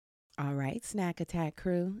All right, Snack Attack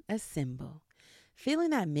crew, assemble. Feeling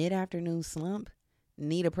that mid-afternoon slump?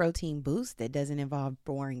 Need a protein boost that doesn't involve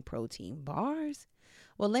boring protein bars?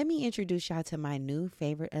 Well, let me introduce y'all to my new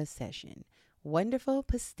favorite obsession, Wonderful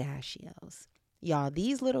Pistachios. Y'all,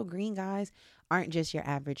 these little green guys aren't just your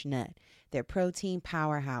average nut. They're protein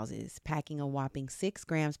powerhouses, packing a whopping 6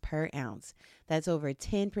 grams per ounce. That's over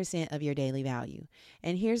 10% of your daily value.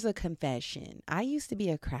 And here's a confession. I used to be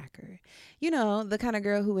a cracker. You know, the kind of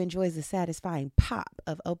girl who enjoys the satisfying pop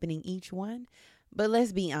of opening each one. But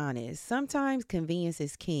let's be honest, sometimes convenience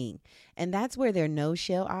is king. And that's where their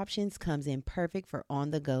no-shell options comes in perfect for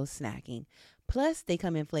on-the-go snacking. Plus, they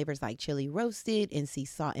come in flavors like chili roasted and sea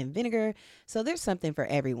salt and vinegar. So there's something for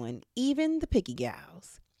everyone, even the picky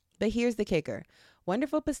gals. But here's the kicker.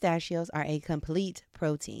 Wonderful Pistachios are a complete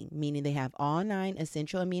protein, meaning they have all 9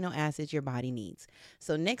 essential amino acids your body needs.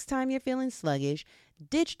 So next time you're feeling sluggish,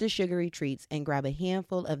 ditch the sugary treats and grab a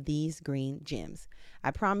handful of these green gems.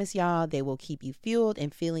 I promise y'all they will keep you fueled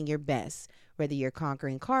and feeling your best, whether you're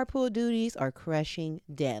conquering carpool duties or crushing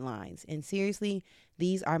deadlines. And seriously,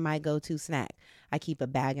 these are my go-to snack. I keep a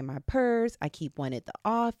bag in my purse. I keep one at the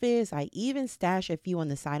office. I even stash a few on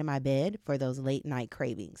the side of my bed for those late night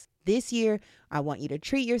cravings. This year, I want you to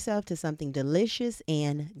treat yourself to something delicious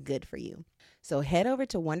and good for you. So head over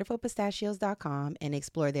to wonderfulpistachios.com and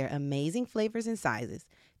explore their amazing flavors and sizes.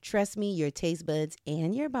 Trust me, your taste buds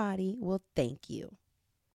and your body will thank you.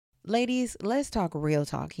 Ladies, let's talk real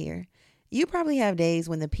talk here. You probably have days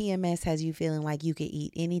when the PMS has you feeling like you could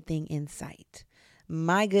eat anything in sight.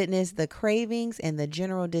 My goodness, the cravings and the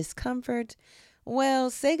general discomfort. Well,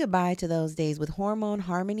 say goodbye to those days with Hormone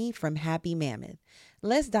Harmony from Happy Mammoth.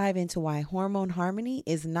 Let's dive into why Hormone Harmony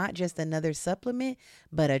is not just another supplement,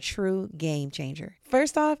 but a true game changer.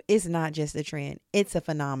 First off, it's not just a trend, it's a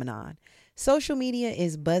phenomenon. Social media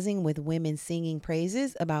is buzzing with women singing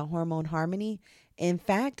praises about Hormone Harmony. In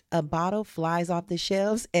fact, a bottle flies off the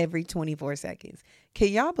shelves every 24 seconds. Can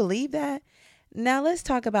y'all believe that? Now let's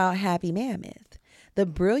talk about Happy Mammoth, the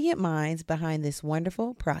brilliant minds behind this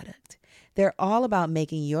wonderful product. They're all about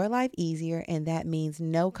making your life easier, and that means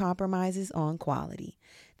no compromises on quality.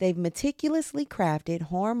 They've meticulously crafted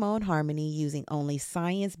Hormone Harmony using only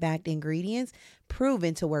science-backed ingredients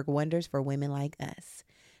proven to work wonders for women like us.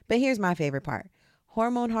 But here's my favorite part.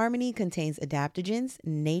 Hormone Harmony contains adaptogens,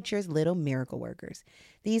 nature's little miracle workers.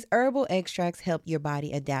 These herbal extracts help your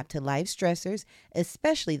body adapt to life stressors,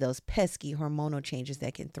 especially those pesky hormonal changes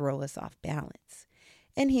that can throw us off balance.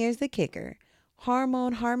 And here's the kicker.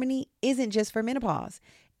 Hormone Harmony isn't just for menopause.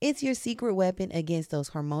 It's your secret weapon against those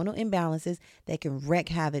hormonal imbalances that can wreak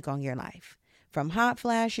havoc on your life. From hot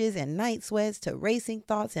flashes and night sweats to racing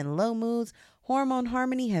thoughts and low moods, Hormone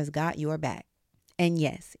Harmony has got your back. And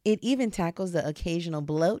yes, it even tackles the occasional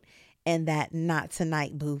bloat and that not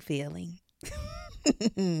tonight boo feeling.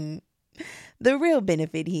 The real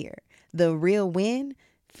benefit here, the real win,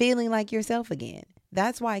 feeling like yourself again.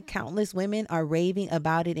 That's why countless women are raving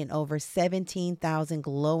about it in over 17,000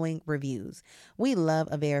 glowing reviews. We love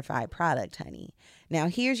a verified product, honey. Now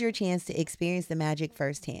here's your chance to experience the magic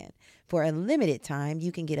firsthand. For a limited time,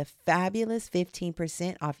 you can get a fabulous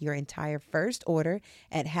 15% off your entire first order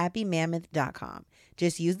at happymammoth.com.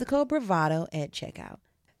 Just use the code BRAVADO at checkout.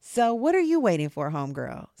 So what are you waiting for,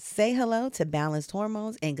 homegirl? Say hello to balanced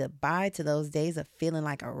hormones and goodbye to those days of feeling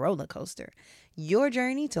like a roller coaster. Your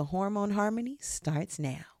journey to Hormone Harmony starts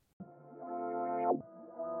now.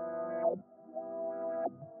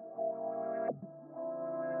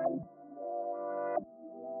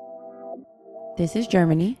 This is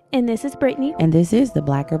Germany. And this is Brittany. And this is the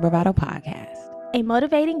Black Girl Bravado Podcast. A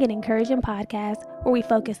motivating and encouraging podcast where we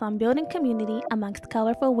focus on building community amongst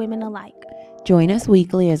colorful women alike. Join us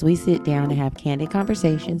weekly as we sit down and have candid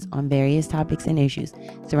conversations on various topics and issues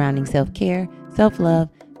surrounding self-care, self-love,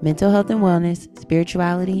 mental health and wellness,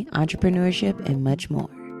 spirituality, entrepreneurship, and much more.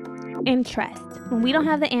 And trust, when we don't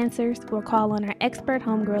have the answers, we'll call on our expert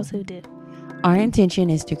homegirls who do. Our intention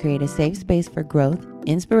is to create a safe space for growth,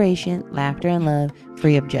 inspiration, laughter, and love,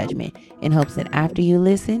 free of judgment, in hopes that after you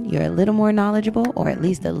listen, you're a little more knowledgeable or at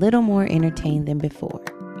least a little more entertained than before.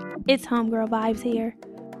 It's homegirl vibes here.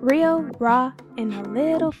 Real, raw, and a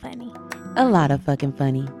little funny. A lot of fucking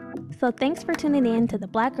funny. So thanks for tuning in to the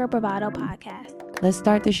Black Girl Bravado Podcast. Let's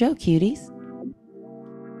start the show, cuties.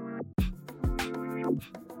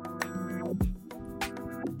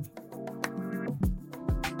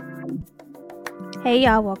 Hey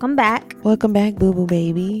y'all, welcome back. Welcome back, boo-boo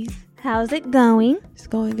babies. How's it going? It's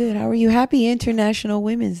going good. How are you? Happy International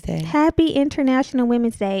Women's Day. Happy International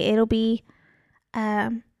Women's Day. It'll be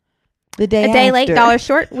the day a day after. late, dollar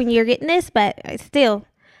short when you're getting this, but still,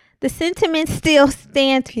 The sentiment still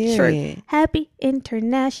stands true. Period. Happy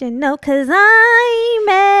International, 'cause I'm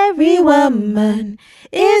every woman.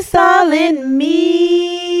 It's all in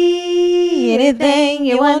me. Anything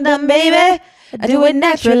you want done, baby, I do it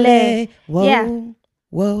naturally. Whoa, Yeah.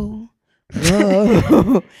 whoa,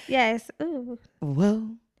 whoa, Yes. Ooh. whoa.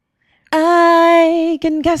 I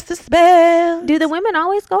can cast the spell. Do the women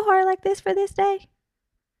always go hard like this for this day?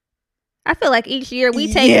 I feel like each year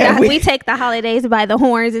we take we take the holidays by the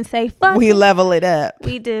horns and say, fuck We it. level it up.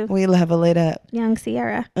 We do. We level it up. Young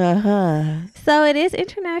Sierra. Uh-huh. So it is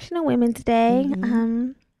International Women's Day.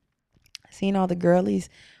 Mhm. Seen all the girlies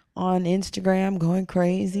on Instagram going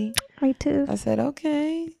crazy. Me too. I said,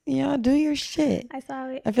 okay, y'all do your shit. I saw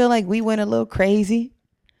it. I feel like we went a little crazy.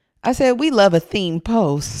 I said, we love a themed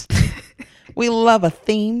post. We love a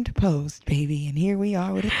themed post, baby. And here we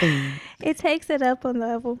are with a theme. It takes it up a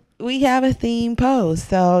level. We have a theme post.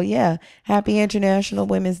 So, yeah, happy International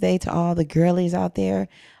Women's Day to all the girlies out there,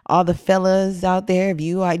 all the fellas out there. If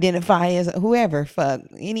you identify as whoever, fuck,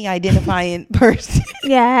 any identifying person,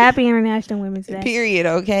 Yeah, happy International Women's Day. period,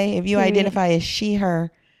 okay? If you Period. identify as she,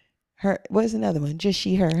 her, what's another one? Just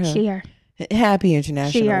she, her, huh? She, her. Happy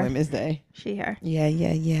International She, her. Women's Day. She, her.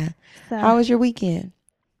 Yeah. So How was your weekend?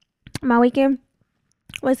 my weekend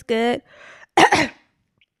was good.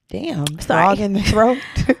 Damn, Sorry. frog in the throat.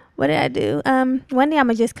 What did I do? One day I'm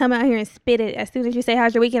gonna just come out here and spit it. As soon as you say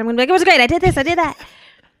how's your weekend, I'm gonna be like, it was great. I did this, I did that.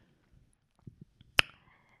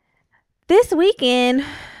 This weekend,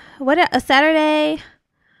 a Saturday,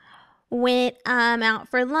 went out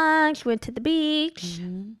for lunch, went to the beach.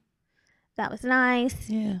 Mhm. That was nice.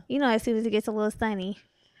 Yeah, You know, as soon as it gets a little sunny.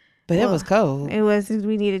 but it Well, was cold.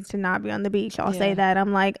 We needed to not be on the beach. I'll say Yeah. that.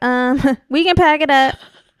 I'm like, we can pack it up.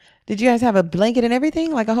 Did you guys have a blanket and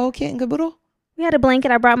everything, like a whole kit and caboodle? We had a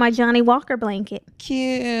blanket. I brought my Johnny Walker blanket.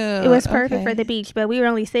 Cute. It was perfect for Okay. the beach, but we were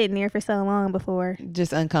only sitting there for so long before.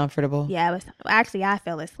 Just uncomfortable. Yeah, it was actually I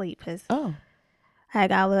fell asleep because Oh, I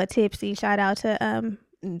got a little tipsy. Shout out to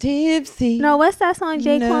tipsy. no, what's that song,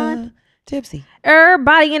 Jaquan? No, tipsy.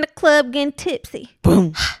 Everybody in the club getting tipsy.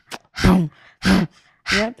 Boom, boom.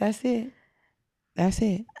 Yep, that's it. That's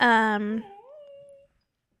it.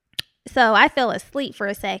 So I fell asleep for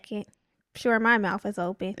a second. Sure, my mouth was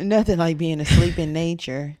open. Nothing like being asleep in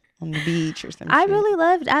nature on the beach or something. I really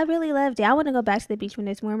loved it. I want to go back to the beach when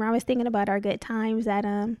it's warmer. I was thinking about our good times at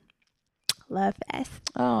Love Fest.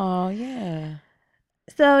 Oh yeah.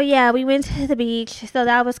 So yeah, we went to the beach. So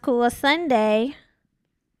that was cool. Sunday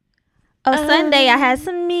I had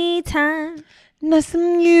some me time. Not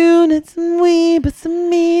some you, not some we, but some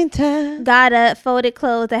me time. Got up, folded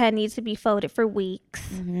clothes that had needed to be folded for weeks.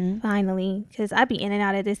 Mm-hmm. Finally, because I be in and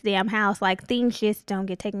out of this damn house. Like, things just don't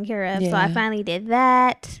get taken care of. So Yeah. I finally did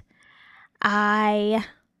that. I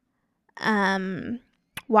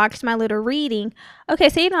watched my little reading. Okay,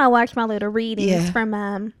 so I watched my little readings Yeah.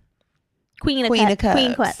 from Queen of Queen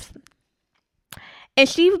Cups. Cups. And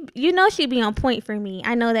she be on point for me.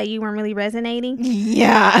 I know that you weren't really resonating,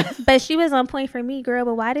 Yeah. but she was on point for me, girl.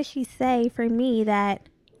 But why did she say for me that?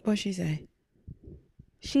 What'd she say?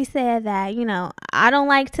 She said that, I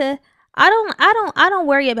don't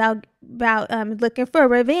worry about looking for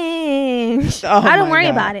revenge. Oh I don't my worry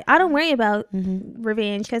God. about it. I don't worry about Mm-hmm.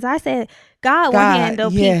 revenge because I said God will God,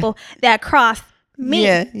 handle yeah. people that cross me.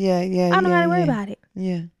 Yeah. I don't gotta worry about it.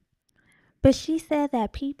 Yeah. But she said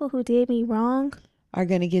that people who did me wrong, Are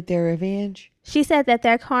gonna get their revenge she said that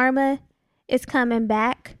their karma is coming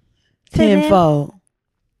back to them. tenfold.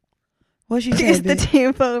 What she It's said? the bitch?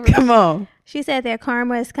 tenfold. Come on. She said their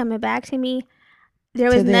karma is coming back to me. There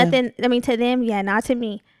was To them. nothing, to them, yeah, not to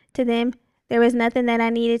me. To them, there was nothing that I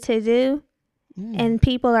needed to do. And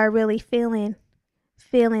people are really feeling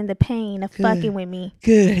the pain of Good. fucking with me.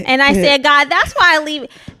 Good. And I good. said, God, that's why I leave.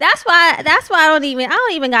 That's why I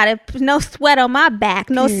don't even got no sweat on my back,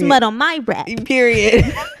 no Period. smut on my rep. Period.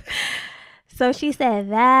 So she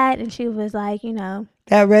said that, and she was like, That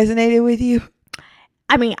resonated with you?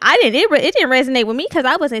 I mean, it didn't resonate with me because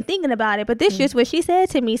I wasn't thinking about it, but this just what she said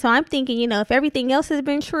to me. So I'm thinking, if everything else has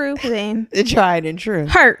been true, then Tried and true.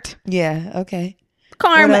 hurt, Yeah. Okay.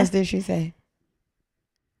 karma. What else did she say?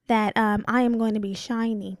 That I am going to be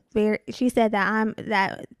shining. She said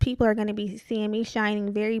that people are going to be seeing me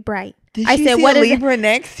shining very bright. Did I she said, see what a is it? Libra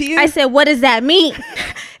next to you? I said, what does that mean?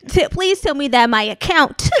 Please tell me that my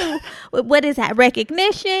account too. What is that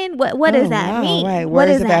recognition? What does that wow, mean? right. What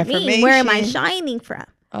Words does of that mean? Where am I affirmation. shining from?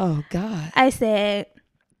 Oh God. I said,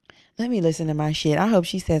 Let me listen to my shit. I hope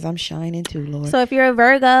she says I'm shining too, Lord. so if you're a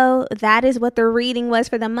Virgo, that is what the reading was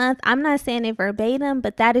for the month. I'm not saying it verbatim,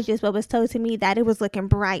 but that is just what was told to me, that it was looking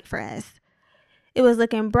bright for us. It was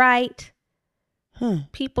looking bright.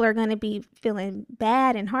 people are gonna be feeling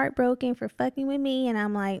bad and heartbroken for fucking with me, and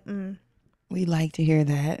I'm like, We like to hear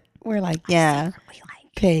that. We're like, yeah,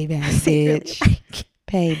 payback, secretly bitch. like.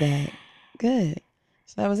 Payback. Good.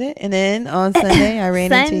 So that was it. And then on Sunday, I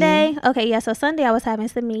ran into you. Okay, yeah. So Sunday, I was having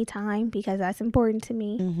some me time because that's important to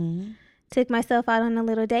me. Mm-hmm. Took myself out on a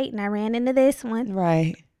little date, and I ran into this one.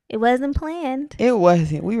 Right. It wasn't planned. It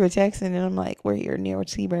wasn't. We were texting, and I'm like, we're here near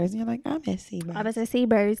Seabirds. And you're like, I'm at Seabirds. I was at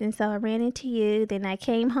Seabirds, and so I ran into you. Then I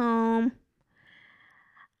came home.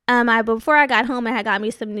 Before I got home, I had got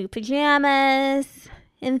me some new pajamas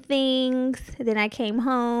and things. Then I came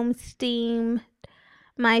home, steamed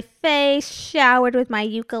my face, showered with my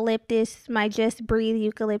eucalyptus, my Just Breathe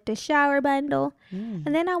eucalyptus shower bundle.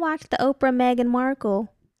 And then I watched the Oprah Meghan Markle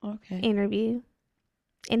interview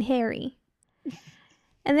and Harry.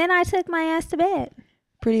 And then I took my ass to bed.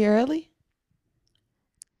 Pretty early?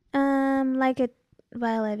 Like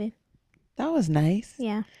by 11. That was nice.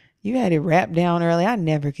 Yeah. You had it wrapped down early. I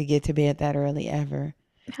never could get to bed that early ever.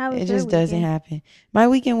 How was it your just doesn't weekend? happen. My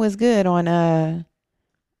weekend was good.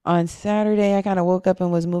 On Saturday, I kind of woke up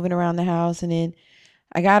and was moving around the house, and then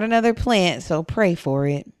I got another plant, so pray for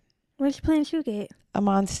it. Which plant you get? A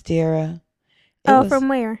monstera. From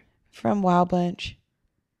where? From Wild Bunch.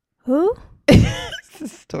 Who? It's a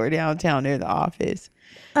store downtown near the office.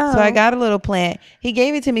 Oh. So I got a little plant. He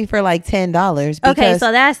gave it to me for like $10. Okay,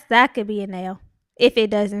 so that could be a nail if it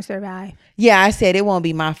doesn't survive. Yeah, I said it won't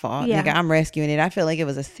be my fault. Yeah. Nigga, I'm rescuing it. I feel like it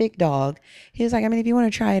was a sick dog. He was like, I mean, if you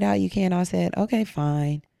want to try it out, you can. I said, okay,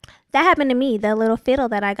 fine. That happened to me. The little fiddle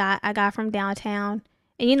that I got from downtown.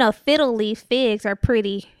 And you know, fiddle leaf figs are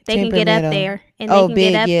pretty. They can get up there. And they can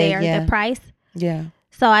get up there. Yeah. The price. Yeah.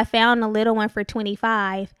 So I found a little one for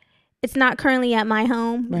 $25. It's not currently at my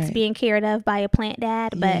home. Right. It's being cared of by a plant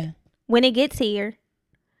dad. But Yeah. when it gets here,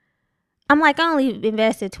 I'm like, I only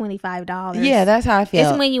invested $25. Yeah, that's how I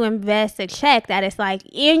felt. It's when you invest a check that it's like,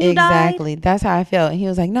 and you Exactly. died. That's how I felt. And he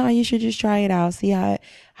was like, no, you should just try it out. See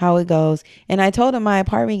how it goes. And I told him my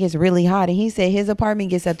apartment gets really hot. And he said his apartment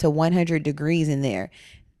gets up to 100 degrees in there.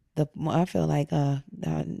 I feel like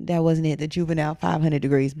that wasn't it. The juvenile 500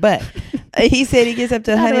 degrees. But he said he gets up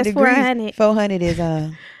to 100 degrees. 400. 400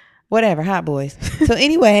 is whatever, hot boys. So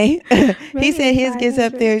anyway, he said his gets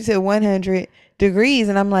up there to 100 degrees,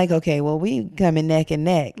 and I'm like, okay, well, we coming neck and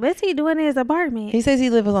neck. What's he doing in his apartment? He says he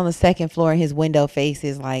lives on the second floor and his window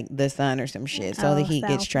faces like the sun or some shit, so the heat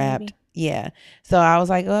gets trapped. Maybe. Yeah. So I was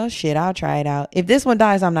like, oh shit, I'll try it out. If this one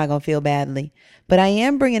dies, I'm not gonna feel badly. But I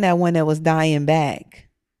am bringing that one that was dying back.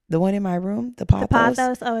 The one in my room, the pothos. The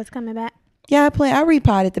pothos. Oh, it's coming back. Yeah, I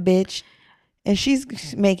repotted the bitch, and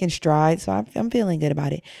she's making strides, so I'm feeling good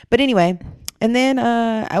about it. But anyway. And then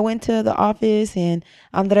I went to the office, and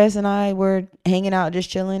Andres and I were hanging out, just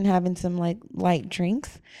chilling, having some like light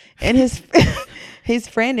drinks. And his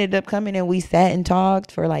friend ended up coming, and we sat and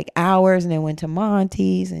talked for like hours, and then went to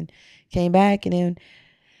Monty's and came back. And then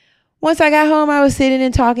once I got home, I was sitting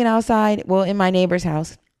and talking outside, well, in my neighbor's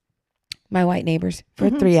house, my white neighbors,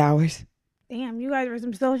 for 3 hours. Damn, you guys were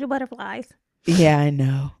some social butterflies. Yeah, I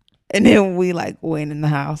know. And then we like went in the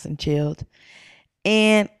house and chilled.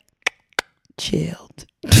 And chilled.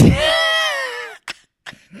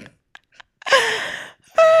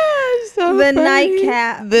 So the funny.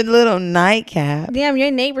 nightcap. The little nightcap. Damn,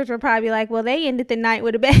 your neighbors were probably like, well, they ended the night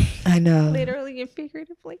with a bang. I know. Literally and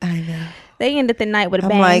figuratively. I know. They ended the night with a I'm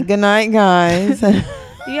bang. like, good night, guys.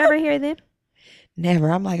 Do you ever hear them?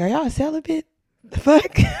 Never. I'm like, are y'all celibate? The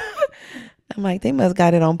fuck? I'm like, they must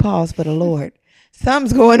got it on pause for the Lord.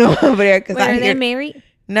 Something's going on over there. Because Are they married?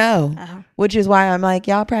 No. Oh. Which is why I'm like,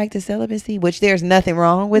 y'all practice celibacy, which there's nothing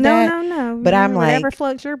wrong with that. No. But I'm whatever like,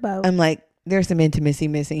 floats your boat. I'm like, there's some intimacy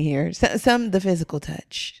missing here. The physical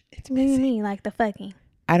touch. It's What do you missing. mean, like the fucking?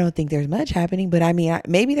 I don't think there's much happening, but I mean,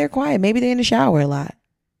 maybe they're quiet. Maybe they're in the shower a lot.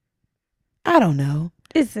 I don't know.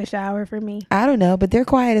 It's a shower for me. I don't know, but they're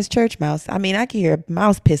quiet as church mouse. I mean, I can hear a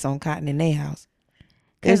mouse piss on cotton in their house.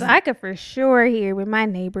 Because I could for sure hear when my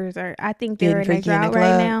neighbors are. I think they're in a Getting freaky in the drought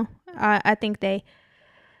right club. now. I think they're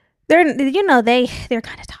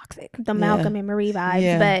kind of toxic. The Malcolm and Marie vibes.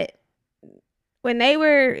 Yeah. But when they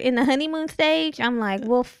were in the honeymoon stage, I'm like,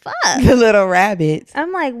 well, fuck. the little rabbits.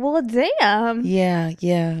 I'm like, well, damn. Yeah.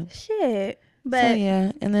 Shit. But So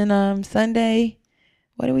yeah, and then Sunday,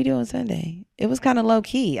 what did we do on Sunday? It was kind of low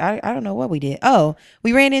key. I don't know what we did. Oh,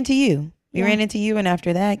 we ran into you. We ran into you, and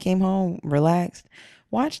after that, came home, relaxed,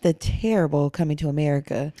 watched the terrible Coming to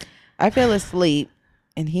America. I fell asleep,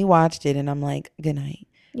 and he watched it, and I'm like, good night.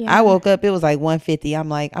 yeah. I woke up. It was like 1:50. I'm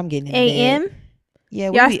like, I'm getting in a.m. bed.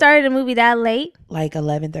 Yeah, Y'all started the movie that late? like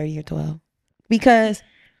 11:30 or 12 because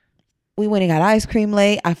we went and got ice cream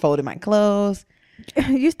late. I folded my clothes.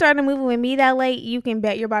 You start a movie with me that late, you can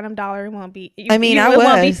bet your bottom dollar it won't be. I mean, it I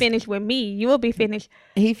won't be was. finished with me. You will be finished.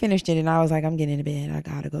 He finished it, and I was like, I'm getting to bed. I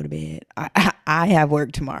gotta go to bed. I have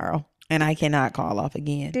work tomorrow, and I cannot call off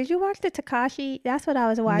again. Did you watch the Takashi? That's what I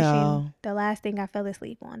was watching. No. The last thing I fell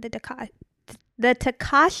asleep on. The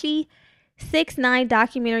Takashi 6ix9ine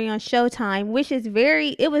documentary on Showtime, which is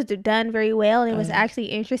it was done very well, and it was actually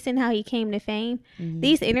interesting how he came to fame.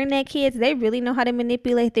 These internet kids, they really know how to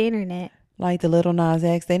manipulate the internet. Like the Little Nas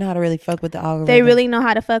X, they know how to really fuck with the algorithm. They really know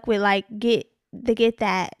how to fuck with, like, get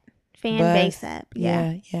that fan base up.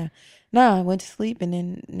 Yeah. No, I went to sleep, and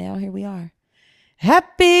then now here we are.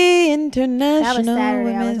 Happy International That was Saturday.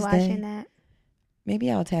 Women's I was watching Day. that. Maybe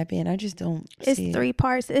I'll tap in. I just don't It's see 3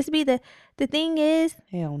 parts. The thing is,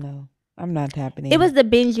 Hell no. I'm not tapping in. it was the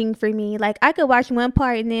binging for me. Like, I could watch one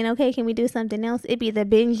part and then, okay, can we do something else? It'd be the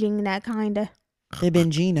binging that kind of. the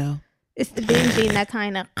Bengino. It's the binging that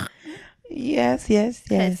kind of Yes.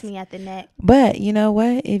 cuts me at the neck. But you know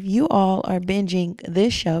what? If you all are binging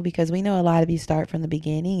this show, because we know a lot of you start from the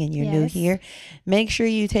beginning and you're new Yes. here, make sure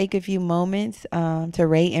you take a few moments to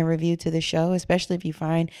rate and review to the show, especially if you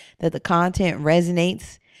find that the content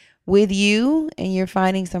resonates with you and you're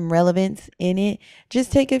finding some relevance in it.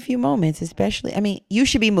 Just take a few moments, especially. I mean, you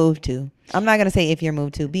should be moved to. I'm not going to say if you're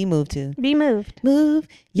moved to. Be moved to. Be moved. Move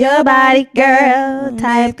Your body, girl.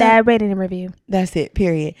 Type that rating and review. That's it,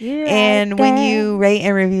 period. You And like when that. you rate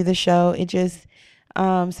and review the show, it just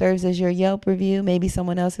serves as your Yelp review. Maybe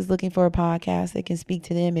someone else is looking for a podcast that can speak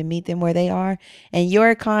to them and meet them where they are. And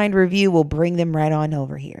your kind review will bring them right on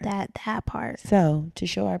over here. That part. So to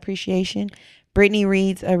show our appreciation, Brittany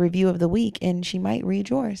reads a review of the week, and she might read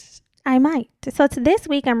yours. I might. So this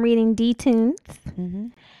week I'm reading D-Tunes. Mm-hmm.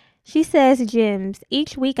 She says, Gems,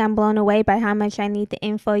 each week I'm blown away by how much I need the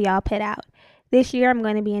info y'all put out. This year I'm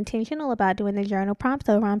going to be intentional about doing the journal prompts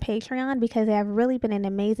over on Patreon because they have really been an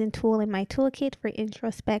amazing tool in my toolkit for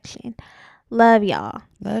introspection. Love y'all.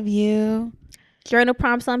 Love you. Journal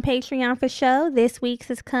prompts on Patreon for show. This week's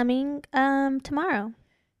is coming tomorrow.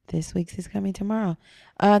 This week's is coming tomorrow.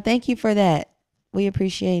 Thank you for that. We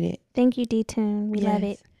appreciate it. Thank you, D-Tune. We love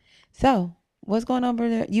it. So, what's going on over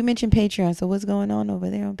there? You mentioned Patreon. So, what's going on over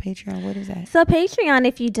there on Patreon? What is that? So Patreon,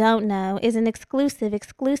 if you don't know, is an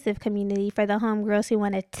exclusive community for the homegirls who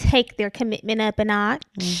want to take their commitment up a notch.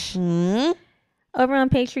 Mm-hmm. Over on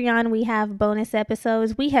Patreon, we have bonus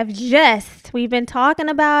episodes. We've been talking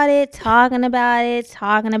about it,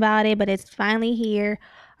 but it's finally here.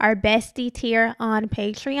 Our bestie tier on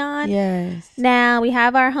Patreon. Yes. Now we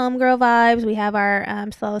have our homegirl vibes. We have our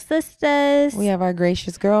soul sisters. We have our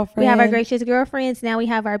gracious girlfriend. We have our gracious girlfriends. Now we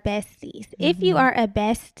have our besties. If you are a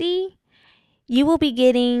bestie, you will be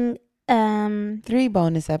getting 3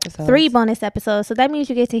 bonus episodes. 3 bonus episodes. So that means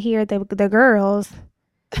you get to hear the girls.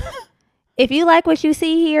 If you like what you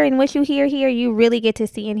see here and what you hear here, you really get to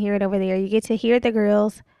see and hear it over there. You get to hear the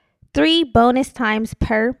girls 3 bonus times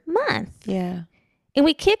per month. Yeah. And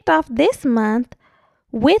we kicked off this month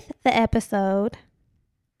with the episode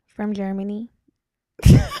from Germany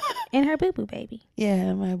and her boo-boo baby.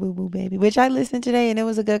 Yeah, my boo-boo baby, which I listened today, and it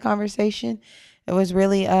was a good conversation. It was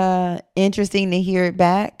really interesting to hear it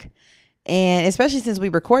back, and especially since we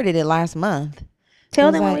recorded it last month.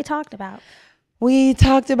 Tell them what we talked about. We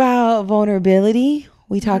talked about vulnerability.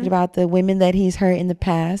 We talked about the women that he's hurt in the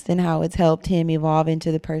past and how it's helped him evolve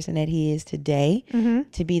into the person that he is today,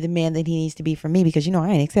 to be the man that he needs to be for me, because, you know, I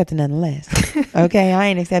ain't accepting nothing less. Okay, I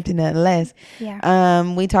ain't accepting nothing less.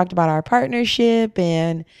 Yeah. We talked about our partnership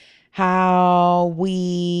and how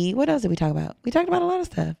what else did we talk about? We talked about a lot of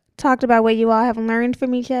stuff. Talked about what you all have learned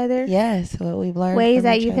from each other. Yes, what we've learned. Ways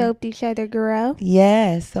that you've helped each other grow.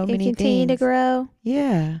 Yes, so And many things. continue to grow.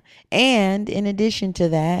 Yeah. And in addition to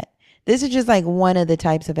that, this is just like one of the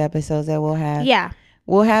types of episodes that we'll have. Yeah.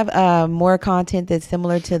 We'll have more content that's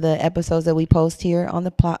similar to the episodes that we post here on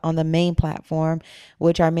the main platform,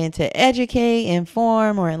 which are meant to educate,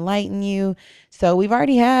 inform, or enlighten you. So we've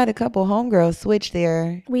already had a couple homegirls switch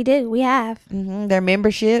their We do. We have. their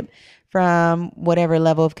membership from whatever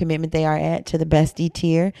level of commitment they are at to the bestie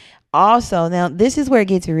tier. Also, now this is where it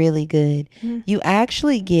gets really good. You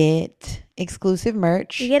actually get exclusive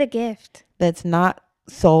merch You get a gift. that's not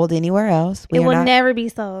sold anywhere else. It will never be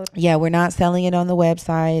sold. Yeah, we're not selling it on the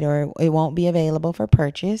website, or it won't be available for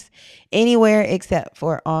purchase anywhere except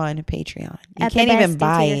for on Patreon. You At the can't even bestie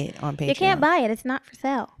buy tier. it on Patreon. You can't buy it. It's not for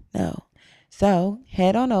sale. No. So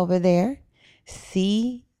head on over there.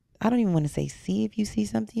 I don't even want to say see if you see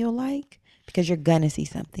something you'll like, because you're going to see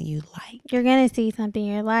something you like. You're going to see something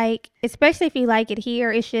you like, especially if you like it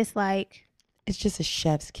here. It's just like, It's just a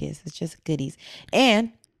chef's kiss. It's just goodies.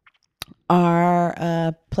 And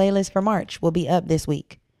our playlist for March will be up this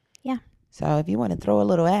week. Yeah. So if you want to throw a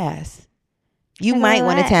little ass, you Like a might little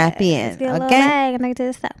want to tap ass. in. Let's get a little Okay. lag and I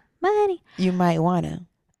do stuff. Money. You might want to.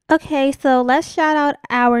 Okay, so let's shout out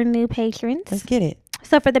our new patrons. Let's get it.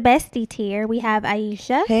 So for the bestie tier, we have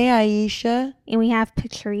Aisha Hey, Aisha. and we have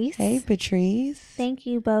Patrice. Hey, Patrice. Thank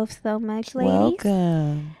you both so much, ladies.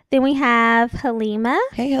 Welcome. Then we have Halima,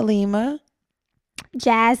 Hey, Halima.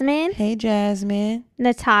 Jasmine, Hey, Jasmine.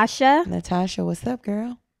 Natasha, Natasha, what's up,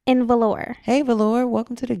 girl? and Valor. Hey, Valor.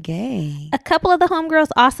 Welcome to the gang. A couple of the homegirls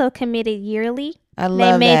also committed yearly. I They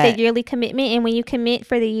love made that. the yearly commitment, and when you commit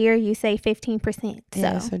for the year, you save 15%.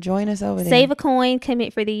 Yeah, So so join us over there. save a coin,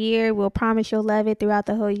 commit for the year. We'll promise you'll love it throughout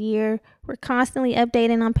the whole year. We're constantly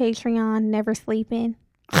updating on Patreon, never sleeping.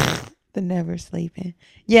 The never sleeping.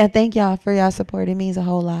 Yeah, thank y'all for y'all support. It means a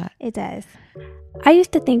whole lot. It does. I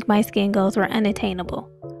used to think my skin goals were unattainable.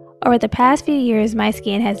 Over the past few years, my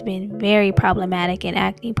skin has been very problematic and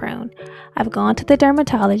acne prone. I've gone to the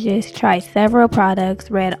dermatologist, tried several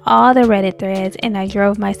products, read all the Reddit threads, and I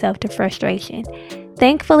drove myself to frustration.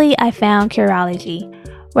 Thankfully, I found Curology.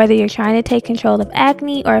 Whether you're trying to take control of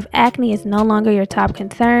acne or if acne is no longer your top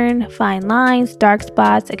concern, fine lines, dark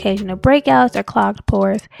spots, occasional breakouts, or clogged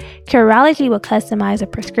pores, Curology will customize a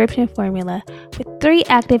prescription formula with 3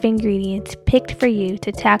 active ingredients picked for you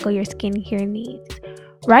to tackle your skincare needs.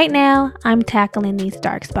 Right now, I'm tackling these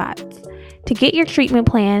dark spots. To get your treatment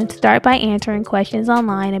plan, start by answering questions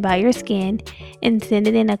online about your skin and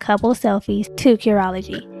sending in a couple selfies to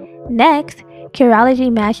Curology. Next,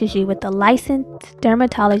 Curology matches you with a licensed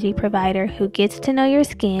dermatology provider who gets to know your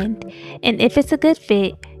skin, and if it's a good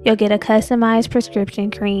fit, you'll get a customized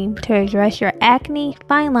prescription cream to address your acne,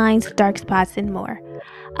 fine lines, dark spots, and more.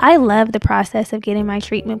 I love the process of getting my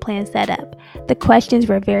treatment plan set up. The questions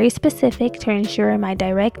were very specific to ensure my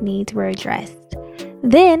direct needs were addressed.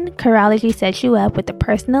 Then, Curology sets you up with a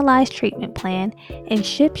personalized treatment plan and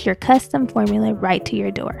ships your custom formula right to your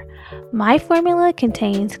door. My formula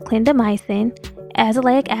contains clindamycin,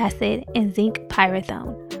 azelaic acid, and zinc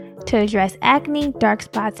pyridone to address acne, dark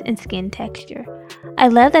spots, and skin texture. I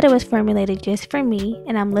love that it was formulated just for me,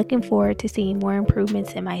 and I'm looking forward to seeing more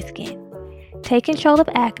improvements in my skin. Take control of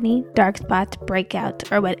acne, dark spots,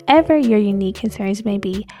 breakouts, or whatever your unique concerns may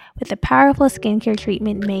be with a powerful skincare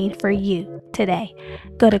treatment made for you today.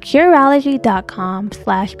 Go to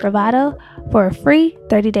Curology.com/bravado for a free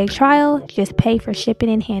 30-day trial. Just pay for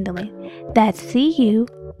shipping and handling. That's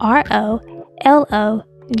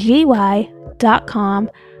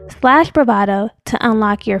Curology.com/bravado to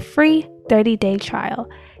unlock your free 30-day trial.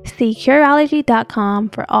 See Curology.com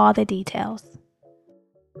for all the details.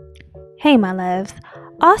 Hey my loves,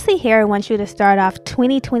 Aussie Hair wants you to start off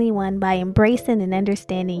 2021 by embracing and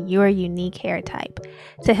understanding your unique hair type.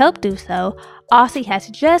 To help do so, Aussie has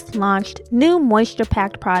just launched new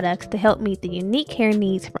moisture-packed products to help meet the unique hair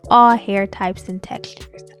needs for all hair types and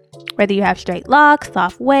textures. Whether you have straight locks,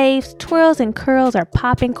 soft waves, twirls and curls, or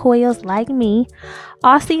popping coils like me,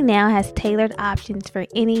 Aussie now has tailored options for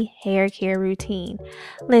any hair care routine.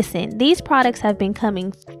 Listen, these products have been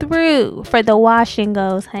coming through for the wash and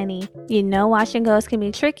goes, honey. You know wash and goes can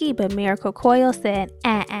be tricky, but Miracle Coil said,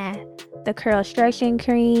 The curl stretching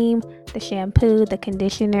cream, the shampoo, the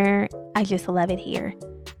conditioner, I just love it here.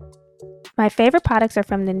 My favorite products are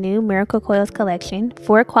from the new Miracle Coils collection,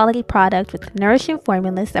 4 quality products with nourishing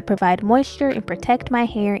formulas that provide moisture and protect my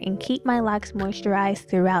hair and keep my locks moisturized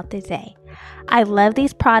throughout the day. I love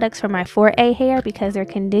these products for my 4A hair because they're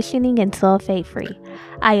conditioning and sulfate free.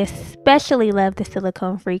 I especially love the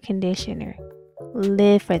silicone free conditioner.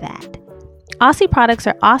 Live for that. Aussie products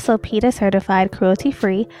are also PETA certified cruelty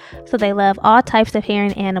free, so they love all types of hair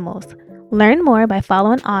and animals. Learn more by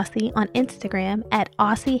following Aussie on Instagram at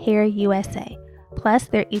AussieHairUSA. Plus,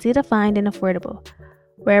 they're easy to find and affordable.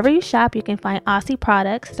 Wherever you shop, you can find Aussie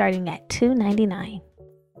products starting at $2.99.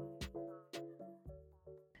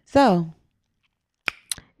 So,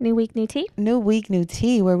 New week, new tea. new week, new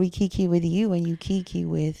tea, where we kiki with you and you kiki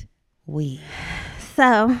with we.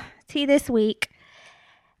 So, tea this week.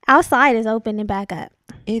 Outside is opening back up.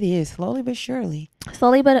 It is, slowly but surely.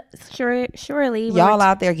 Slowly but surely. Y'all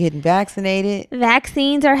out there getting vaccinated.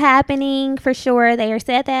 Vaccines are happening for sure. They are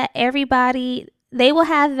said that they will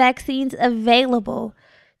have vaccines available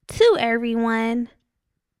to everyone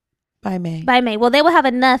by May. Well, they will have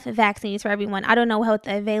enough vaccines for everyone. I don't know what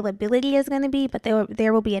the availability is going to be, but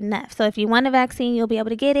there will be enough. So if you want a vaccine, you'll be able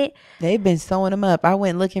to get it. They've been sewing them up. I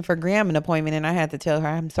went looking for Graham an appointment, and I had to tell her,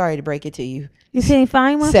 I'm sorry to break it to you. You couldn't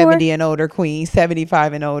find one 70 and older, queen.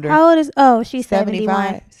 75 and older. How old is... Oh, she's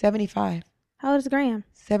 71. 75. How old is Graham?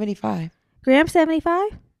 75. Graham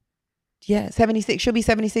 75? Yeah, 76. She'll be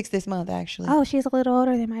 76 this month, actually. Oh, she's a little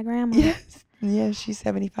older than my grandma. Yes. Yeah, she's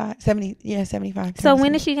 75. 70. Yeah, 75. So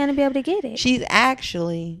when is she going to be able to get it? She's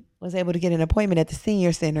actually was able to get an appointment at the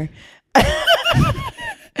senior center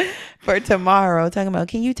for tomorrow. Talking about,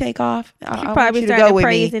 can you take off? She probably started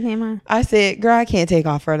praising him. Huh? I said, girl, I can't take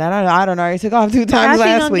off for that. I don't know. I took off 2 times How's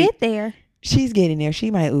last she week. Get there? She's getting there.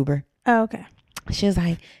 She might Uber. Oh, okay. She was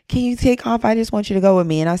like, can you take off? I just want you to go with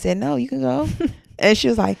me. And I said, no, you can go. And she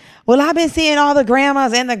was like, well, I've been seeing all the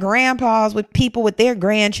grandmas and the grandpas with people with their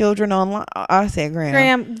grandchildren online. I said,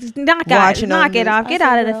 Graham, knock it off. Get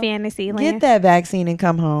out of the fantasy land. Get that vaccine and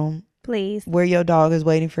come home. Please. Where your dog is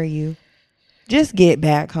waiting for you. Just get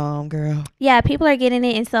back home, girl. Yeah, people are getting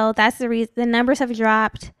it. And so that's the reason the numbers have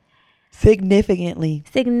dropped. Significantly.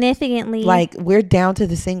 Like we're down to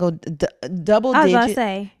the single double digit. I was about to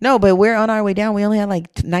say. No, but we're on our way down. We only had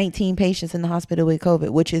like 19 patients in the hospital with COVID,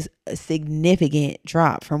 which is a significant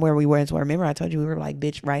drop from where we were. So remember I told you we were like,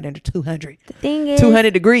 bitch, right under 200. The thing is,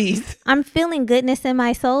 200 degrees. I'm feeling goodness in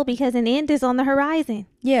my soul because an end is on the horizon.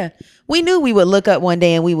 Yeah. We knew we would look up one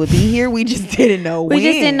day and we would be here. We just didn't know when. We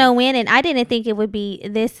just didn't know when. And I didn't think it would be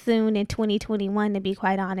this soon in 2021, to be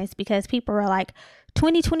quite honest, because people are like,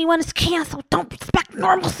 2021 is canceled. Don't expect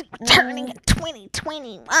normalcy returning in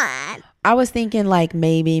 2021. I was thinking like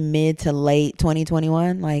maybe mid to late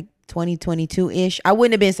 2021, like 2022-ish. I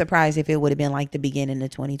wouldn't have been surprised if it would have been like the beginning of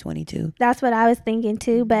 2022. That's what I was thinking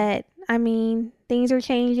too. But I mean, things are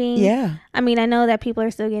changing. Yeah. I mean, I know that people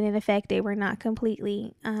are still getting affected. We're not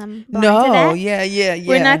completely blind to No, that. yeah.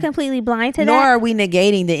 We're not completely blind to Nor that. are we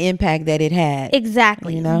negating the impact that it had.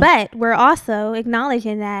 Exactly. You know? But we're also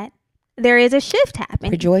acknowledging that there is a shift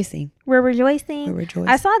happening. We're rejoicing.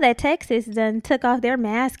 I saw that Texas done took off their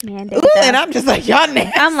mask mandate. Ooh, and I'm just like, y'all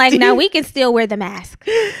nasty. I'm like, now we can still wear the mask.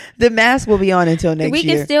 The mask will be on until next year. We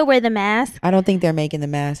can still wear the mask. I don't think they're making the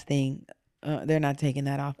mask thing. They're not taking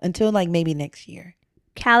that off until like maybe next year.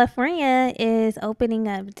 California is opening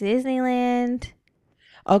up Disneyland.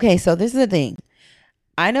 Okay, so this is the thing.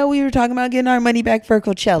 I know we were talking about getting our money back for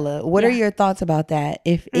Coachella. What are your thoughts about that?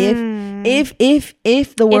 If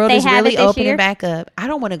the world is really opening back up, I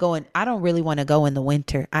don't want to go in. I don't really want to go in the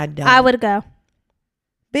winter. I don't. I would go.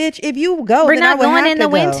 Bitch, if you go, we're then not I would going have in to the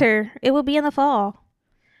go. winter. It will be in the fall.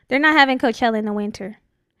 They're not having Coachella in the winter.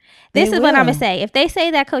 This is what I'm gonna say. If they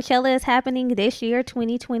say that Coachella is happening this year,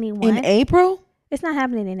 2021, in April, it's not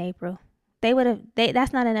happening in April. They would have.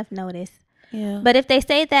 That's not enough notice. Yeah. But if they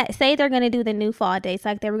say they're going to do the new fall dates,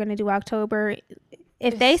 like they were going to do October,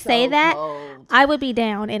 if they say that, I would be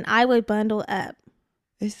down and I would bundle up.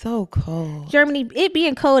 It's so cold. Germany, it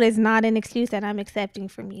being cold is not an excuse that I'm accepting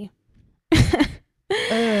from you.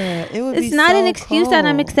 It's not an excuse that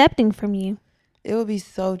I'm accepting from you. It would be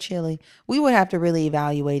so chilly. We would have to really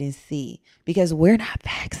evaluate and see because we're not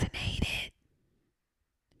vaccinated.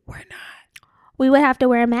 We're not. We would have to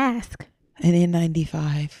wear a mask. An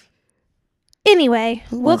N95. Anyway,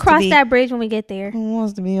 we'll cross that bridge when we get there. Who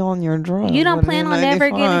wants to be on your drugs? You don't plan on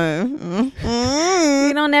never getting.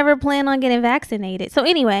 You don't ever plan on getting vaccinated. So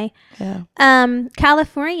anyway,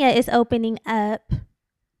 California is opening up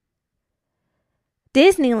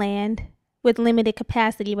Disneyland with limited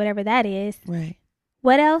capacity, whatever that is. Right.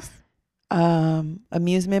 What else?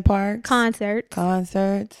 Amusement parks,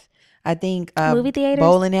 concerts. I think movie theaters,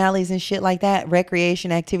 bowling alleys and shit like that.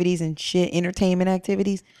 Recreation activities and shit, entertainment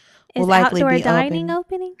activities. Is outdoor dining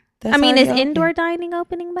opening? Is indoor dining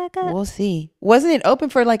opening back up? We'll see. Wasn't it open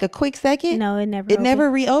for like a quick second? No, it never. It never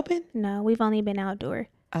reopened? No, we've only been outdoor.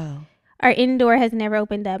 Oh. Our indoor has never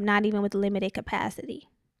opened up, not even with limited capacity.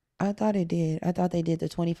 I thought it did. I thought they did the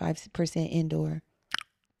 25% indoor.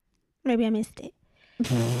 Maybe I missed it.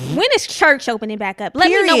 When is church opening back up? Let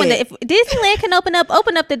me know if Disneyland can open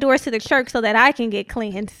up the doors to the church so that I can get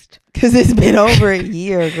cleansed. Because it's been over a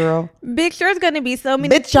year, girl. Big Sure's going to be so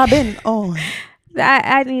many. Bitch, I've been on.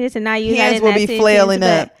 I needed to not use Hands that in will be flailing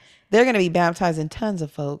up. They're going to be baptizing tons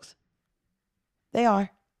of folks. They are.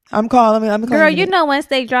 I'm calling Girl, you know once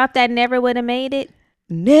they drop that never would have made it.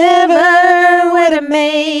 Never would have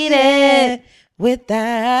made it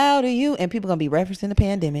without you. And people going to be referencing the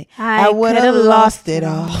pandemic. I would have lost it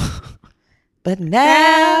all. But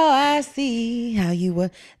now I see how you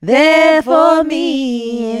were there for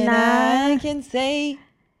me. And I can say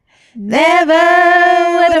never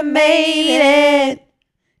would have made it.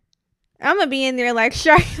 I'm going to be in there like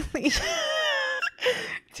Charlie.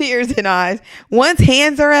 Tears in eyes. Once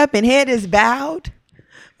hands are up and head is bowed.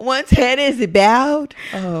 Once head is bowed.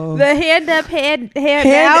 Oh. The head up, head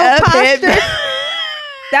down up, posture.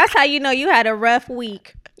 That's how you know you had a rough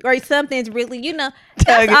week. Or something's really,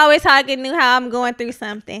 That's always how I knew how I'm going through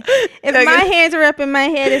something. If my hands are up in my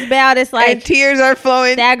head, it's bad. It's like and tears are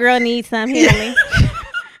flowing. That girl needs some healing.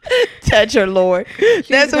 Touch her, Lord.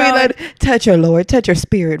 That's what we let. Touch her, Lord. Touch her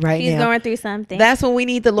spirit right now. She's going through something. That's when we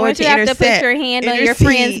need the Lord to intercept. You have intercept. to put your hand on your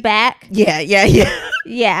friend's back. Yeah.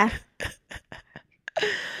 Yeah.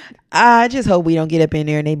 I just hope we don't get up in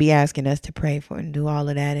there and they be asking us to pray for and do all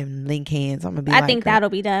of that and link hands. I'm gonna be. I think that'll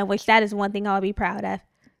be done. Which that is one thing I'll be proud of.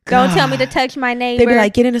 Don't tell me to touch my neighbor. They be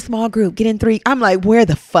like, get in a small group, get in 3. I'm like, where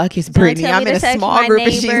the fuck is Brittany? I'm in a small group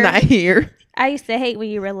and she's not here. I used to hate when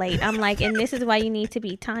you were late. I'm like, and this is why you need to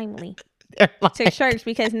be timely like, to church,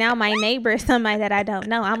 because now my neighbor is somebody that I don't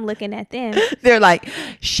know. I'm looking at them. They're like,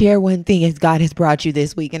 share one thing as God has brought you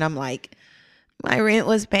this week. And I'm like, my rent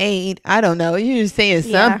was paid. I don't know. You're just saying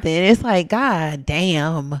something. It's like, God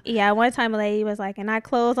damn. Yeah, one time a lady was like, and I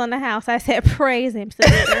closed on the house. I said, praise him,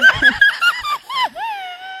 sister.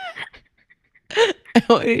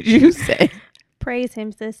 What did you say? Praise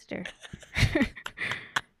him, sister.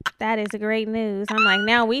 That is great news. I'm like,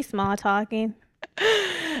 now we small talking.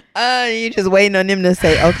 You're just waiting on them to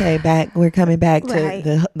say, okay, back. We're coming back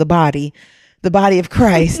to the body of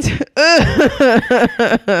Christ. Yeah,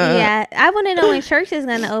 I want to know when church is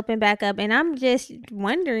going to open back up, and I'm just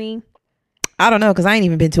wondering. I don't know, because I ain't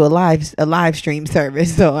even been to a live stream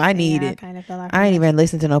service, so I need it. I kind of feel like I ain't even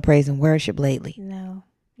listened to no praise and worship lately. No.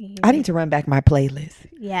 I need to run back my playlist.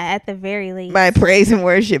 Yeah, at the very least. My praise and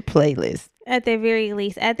worship playlist. At the very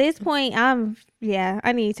least. At this point, I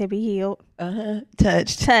need to be healed.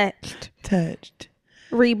 Touched.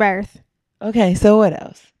 Rebirth. Okay, so what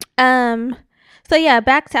else? So yeah,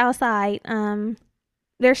 back to outside.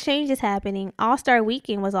 There's changes happening. All-Star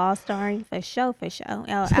Weekend was all-starring for show.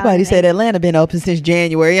 Somebody said Atlanta been open since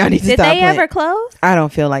January. Y'all need to stop playing. Did they ever close? I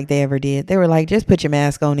don't feel like they ever did. They were like, just put your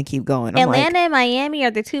mask on and keep going. Atlanta and Miami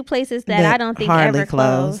are the two places that I don't think ever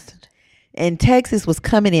closed. And Texas was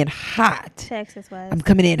coming in hot. Texas was. I'm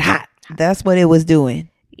coming in hot. That's what it was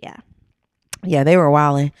doing. Yeah. Yeah, they were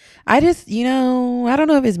wilding. I just, I don't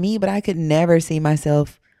know if it's me, but I could never see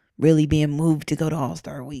myself really being moved to go to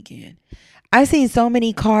All-Star Weekend. I seen so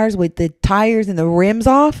many cars with the tires and the rims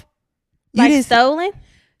off. Like stolen?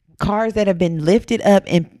 Cars that have been lifted up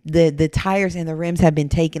and the tires and the rims have been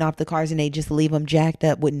taken off the cars and they just leave them jacked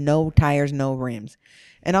up with no tires, no rims.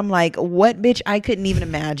 And I'm like, what, bitch? I couldn't even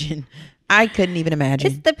imagine.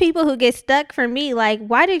 It's the people who get stuck for me. Like,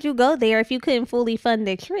 why did you go there if you couldn't fully fund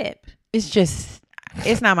the trip? It's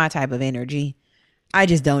not my type of energy. I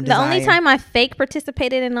just don't desire. The only time I fake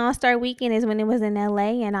participated in All-Star Weekend is when it was in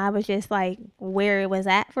LA and I was just like where it was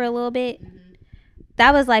at for a little bit.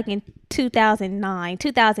 That was like in 2009,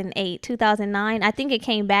 2008, 2009. I think it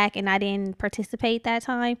came back and I didn't participate that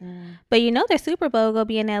time. But the Super Bowl will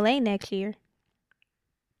be in LA next year.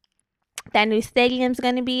 That new stadium's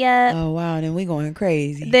going to be up. Oh, wow. Then we going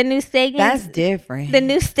crazy. The new stadium. That's different. The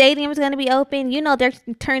new stadium's going to be open. They're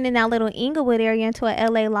turning that little Inglewood area into a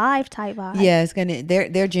LA Live type vibe. Yeah,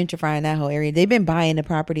 they're gentrifying that whole area. They've been buying the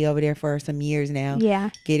property over there for some years now.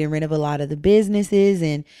 Yeah. Getting rid of a lot of the businesses.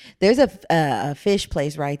 And there's a fish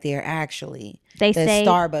place right there, actually. They say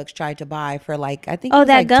Starbucks tried to buy for I think. Oh,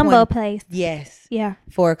 that gumbo place. Yes. Yeah.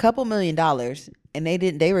 For a couple $1 million. And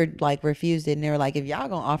they were refused it. And they were like, if y'all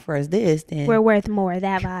gonna offer us this, then we're worth more.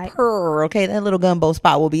 That vibe. Okay, that little gumbo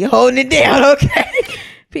spot will be holding it down. Okay.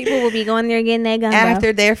 People will be going there getting that gumbo.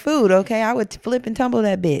 After their food. Okay. I would flip and tumble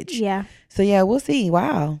that bitch. Yeah. So yeah, we'll see.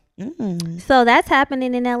 Wow. So that's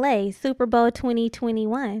happening in LA. Super Bowl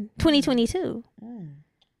 2022.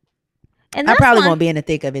 And I probably won't be in the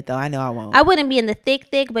thick of it though. I know I won't. I wouldn't be in the thick,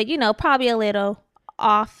 but probably a little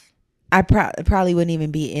off. I probably wouldn't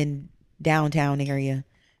even be in downtown area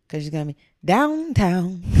because it's gonna be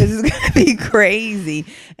downtown because it's gonna be crazy.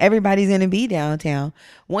 Everybody's gonna be downtown.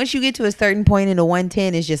 Once you get to a certain point in the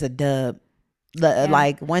 110, it's just a dub.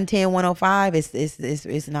 Like 110, 105,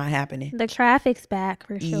 it's not happening. The traffic's back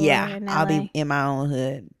for sure. Yeah, I'll be in my own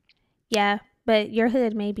hood. Yeah, but your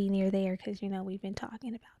hood may be near there because we've been talking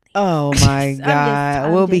about things. Oh my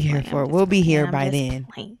God, we'll be here for it. We'll be here by then.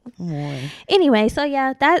 Anyway, so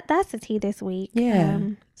yeah, that's the tea this week. Yeah,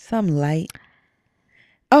 some light.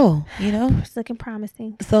 Oh, it's looking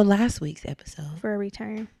promising. So last week's episode for a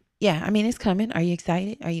return. Yeah, I mean it's coming. Are you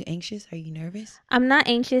excited? Are you anxious? Are you nervous? I'm not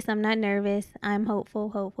anxious. I'm not nervous. I'm hopeful.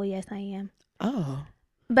 Hopeful. Yes, I am. Oh,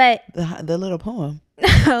 but the little poem.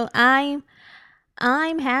 No, I'm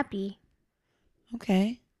happy.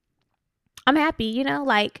 Okay. I'm happy.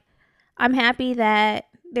 I'm happy that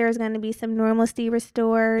there's going to be some normalcy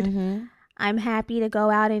restored. Mm-hmm. I'm happy to go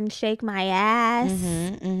out and shake my ass.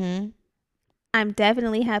 I'm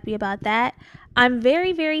definitely happy about that. I'm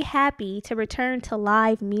very, very happy to return to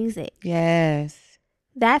live music. Yes.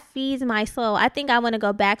 That feeds my soul. I think I want to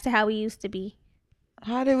go back to how we used to be.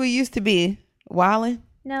 How did we used to be? Wildin'?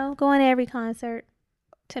 No, going to every concert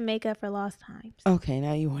to make up for lost times. Okay,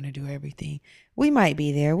 now you want to do everything. We might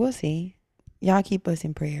be there. We'll see. Y'all keep us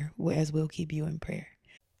in prayer, as we'll keep you in prayer.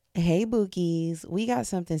 Hey, Bookies, we got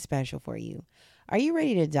something special for you. Are you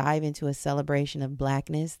ready to dive into a celebration of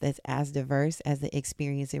Blackness that's as diverse as the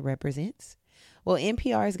experience it represents? Well,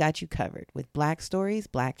 NPR's got you covered with Black Stories,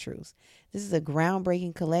 Black Truths. This is a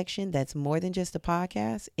groundbreaking collection that's more than just a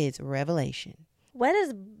podcast, it's revelation. What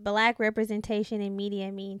does Black representation in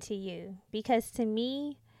media mean to you? Because to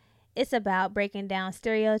me, it's about breaking down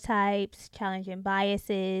stereotypes, challenging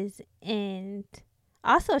biases, and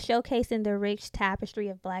also showcasing the rich tapestry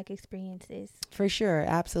of Black experiences. For sure,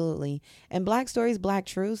 absolutely. And Black Stories, Black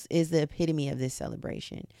Truths is the epitome of this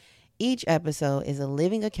celebration. Each episode is a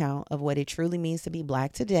living account of what it truly means to be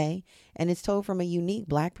Black today, and it's told from a unique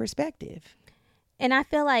Black perspective. And I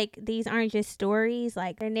feel like these aren't just stories,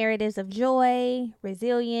 like they're narratives of joy,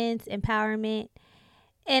 resilience, empowerment,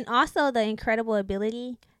 and also the incredible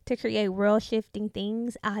ability to create world-shifting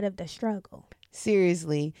things out of the struggle.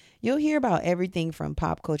 Seriously, you'll hear about everything from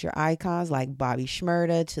pop culture icons like Bobby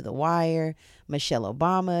Shmurda to The Wire, Michelle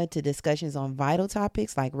Obama, to discussions on vital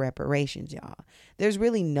topics like reparations, y'all. There's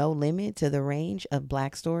really no limit to the range of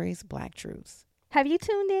Black Stories, Black Truths. Have you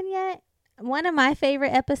tuned in yet? One of my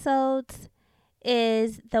favorite episodes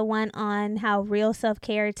is the one on how real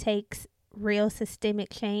self-care takes real systemic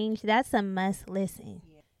change. That's a must listen.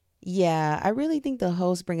 Yeah, I really think the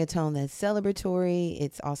hosts bring a tone that's celebratory.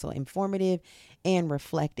 It's also informative and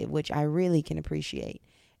reflective, which I really can appreciate.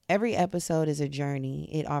 Every episode is a journey.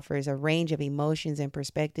 It offers a range of emotions and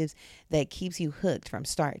perspectives that keeps you hooked from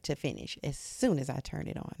start to finish. As soon as I turn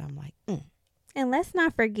it on, I'm like, And let's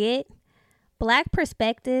not forget, Black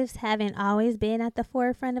perspectives haven't always been at the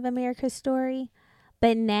forefront of America's story,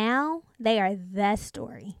 but now they are the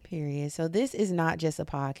story. Period. So this is not just a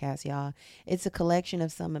podcast, y'all. It's a collection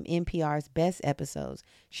of some of NPR's best episodes,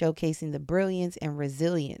 showcasing the brilliance and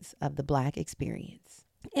resilience of the Black experience.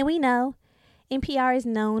 And we know NPR is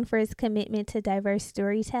known for its commitment to diverse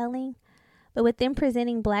storytelling, but with them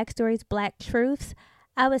presenting Black Stories, Black Truths,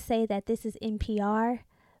 I would say that this is NPR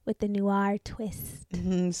with the noir twist.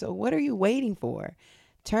 So what are you waiting for?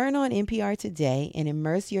 Turn on NPR today and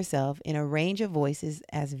immerse yourself in a range of voices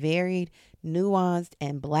as varied, nuanced,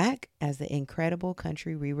 and Black as the incredible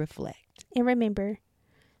country we reflect. And remember,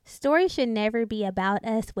 stories should never be about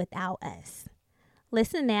us without us.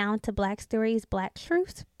 Listen now to Black Stories, Black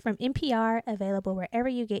Truths from NPR, available wherever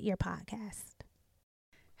you get your podcast.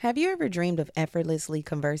 Have you ever dreamed of effortlessly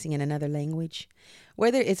conversing in another language?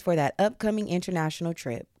 Whether it's for that upcoming international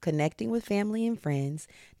trip, connecting with family and friends,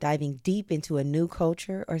 diving deep into a new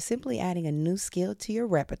culture, or simply adding a new skill to your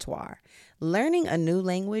repertoire, learning a new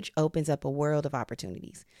language opens up a world of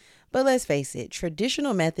opportunities. But let's face it,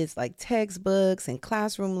 traditional methods like textbooks and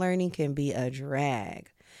classroom learning can be a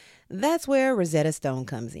drag. That's where Rosetta Stone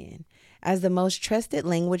comes in. As the most trusted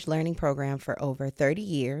language learning program for over 30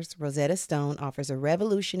 years, Rosetta Stone offers a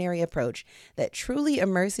revolutionary approach that truly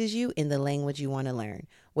immerses you in the language you want to learn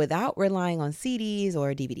without relying on CDs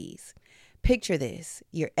or DVDs. Picture this.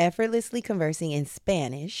 You're effortlessly conversing in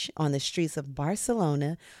Spanish on the streets of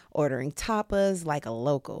Barcelona, ordering tapas like a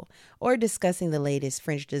local, or discussing the latest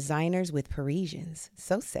French designers with Parisians.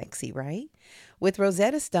 So sexy, right? With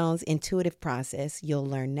Rosetta Stone's intuitive process, you'll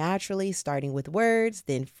learn naturally, starting with words,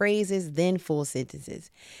 then phrases, then full sentences.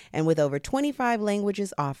 And with over 25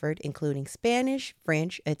 languages offered, including Spanish,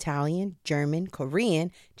 French, Italian, German,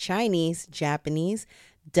 Korean, Chinese, Japanese,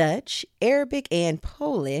 Dutch, Arabic, and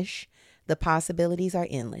Polish, the possibilities are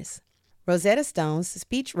endless. Rosetta Stone's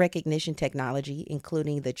speech recognition technology,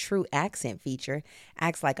 including the True Accent feature,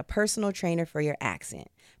 acts like a personal trainer for your accent,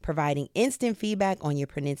 providing instant feedback on your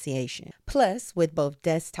pronunciation. Plus, with both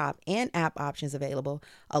desktop and app options available,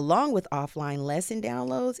 along with offline lesson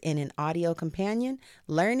downloads and an audio companion,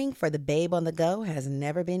 learning for the babe on the go has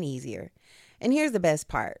never been easier. And here's the best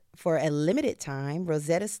part. For a limited time,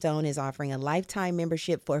 Rosetta Stone is offering a lifetime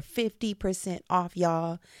membership for 50% off,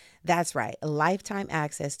 y'all. That's right, a lifetime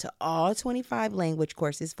access to all 25 language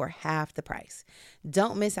courses for half the price.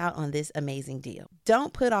 Don't miss out on this amazing deal.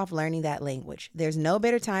 Don't put off learning that language. There's no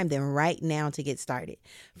better time than right now to get started.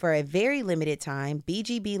 For a very limited time,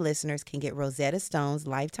 BGB listeners can get Rosetta Stone's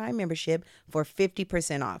lifetime membership for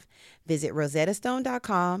 50% off. Visit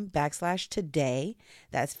rosettastone.com/today.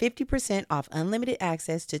 That's 50% off unlimited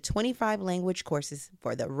access to 25 language courses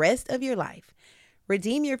for the rest of your life.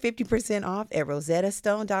 Redeem your 50% off at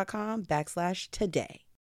rosettastone.com/today.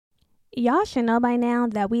 Y'all should know by now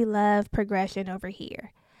that we love progression over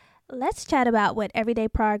here. Let's chat about what everyday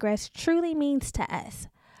progress truly means to us.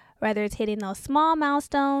 Whether it's hitting those small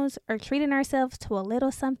milestones or treating ourselves to a little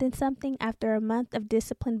something after a month of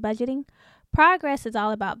disciplined budgeting, progress is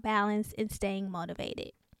all about balance and staying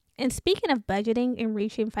motivated. And speaking of budgeting and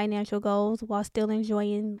reaching financial goals while still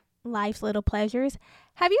enjoying life's little pleasures,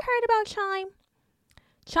 have you heard about Chime?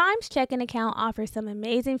 Chime's checking account offers some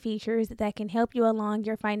amazing features that can help you along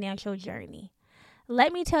your financial journey.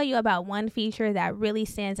 Let me tell you about one feature that really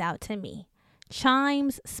stands out to me.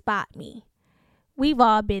 Chime's Spot Me. We've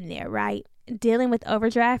all been there, right? Dealing with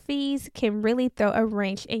overdraft fees can really throw a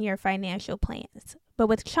wrench in your financial plans. But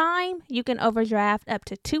with Chime, you can overdraft up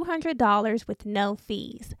to $200 with no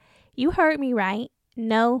fees. You heard me right.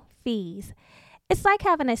 No fees. It's like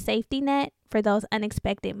having a safety net for those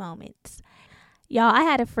unexpected moments. Y'all, I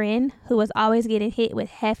had a friend who was always getting hit with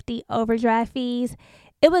hefty overdraft fees.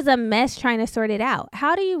 It was a mess trying to sort it out.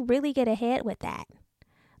 How do you really get ahead with that?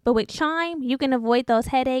 But with Chime, you can avoid those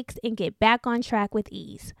headaches and get back on track with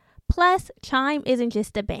ease. Plus, Chime isn't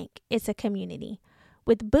just a bank, it's a community.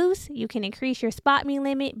 With Boost, you can increase your Spot Me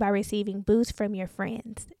limit by receiving boosts from your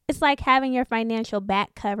friends. It's like having your financial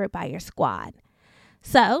back covered by your squad.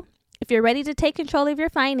 So, if you're ready to take control of your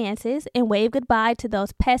finances and wave goodbye to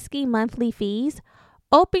those pesky monthly fees,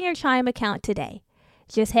 open your Chime account today.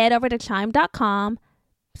 Just head over to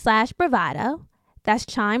chime.com/bravado. That's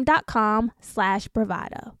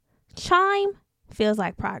chime.com/bravado. Chime feels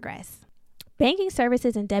like progress. Banking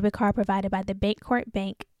services and debit card provided by the Bancorp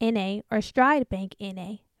Bank, N.A. or Stride Bank,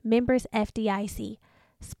 N.A. Members FDIC.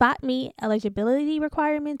 Spot Me eligibility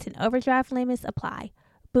requirements and overdraft limits apply.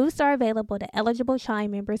 Boosts are available to eligible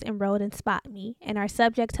Chime members enrolled in Spot Me and are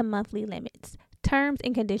subject to monthly limits. Terms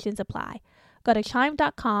and conditions apply. Go to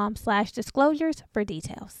chime.com/disclosures for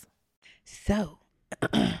details. So,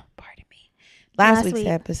 pardon me. Last week's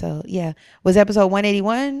episode, was episode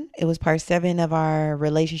 181. It was part 7 of our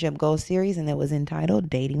relationship goal series, and it was entitled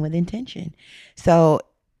Dating with Intention. So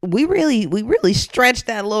we really stretched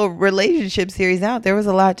that little relationship series out. There was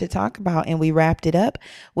a lot to talk about, and we wrapped it up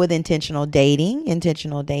with intentional dating.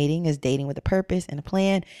 Intentional dating is dating with a purpose and a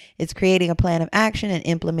plan. It's creating a plan of action and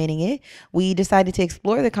implementing it. We decided to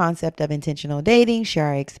explore the concept of intentional dating, share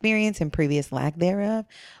our experience and previous lack thereof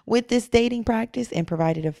with this dating practice, and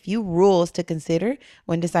provided a few rules to consider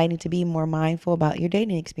when deciding to be more mindful about your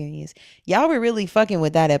dating experience. Y'all were really fucking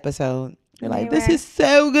with that episode. You're like, this is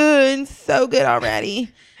so good already.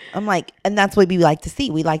 I'm like, and that's what we like to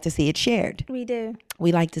see. We like to see it shared. We do.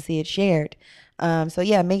 We like to see it shared. So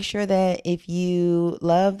yeah, make sure that if you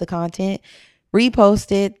love the content,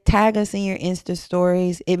 repost it, tag us in your Insta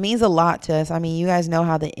stories. It means a lot to us. I mean, you guys know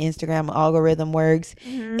how the Instagram algorithm works.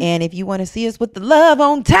 Mm-hmm. And if you want to see us with the love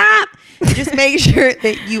on top, just make sure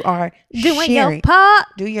that you are doing your part.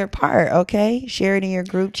 Do your part, okay? Share it in your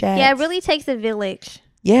group chat. Yeah, it really takes a village.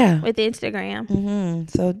 Yeah. With Instagram. Mm-hmm.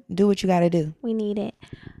 So do what you got to do. We need it.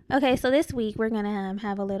 Okay, so this week we're going to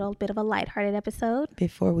have a little bit of a lighthearted episode.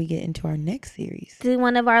 Before we get into our next series. Do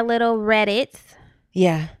one of our little Reddits.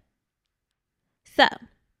 Yeah. So,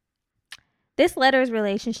 this letter is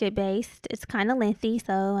relationship based. It's kind of lengthy,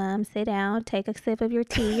 so sit down, take a sip of your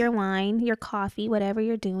tea, your wine, your coffee, whatever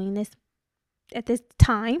you're doing at this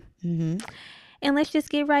time. Mm-hmm. And let's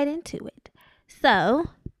just get right into it.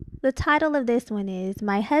 So, the title of this one is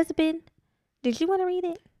My Husband. Did you want to read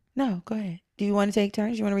it? No, go ahead. Do you want to take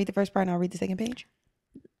turns? You want to read the first part and I'll read the second page?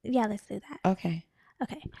 Yeah, let's do that. Okay.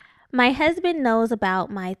 My husband knows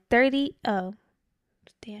about my it's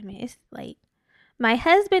late. My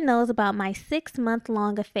husband knows about my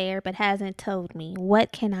 6-month-long affair but hasn't told me.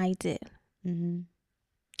 What can I do? Mm-hmm.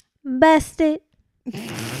 Busted.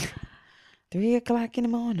 3:00 in the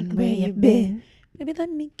morning. Where you been? Maybe let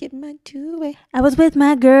me get my two-way. I was with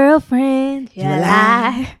my girlfriend.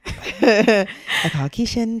 July. I called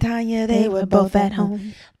Keisha and Tanya. They were both at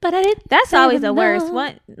home. But I didn't. That's always the worst.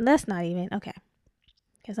 What? That's not even. Okay.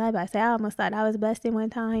 Because I about to say, I almost thought I was busted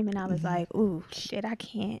one time. And I was like, ooh, shit, I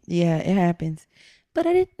can't. Yeah, it happens. But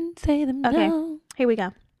I didn't say them. Okay. No. Here we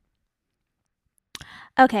go.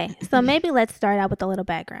 Okay. So maybe let's start out with a little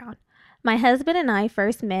background. My husband and I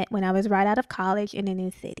first met when I was right out of college in a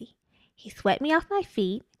new city. He swept me off my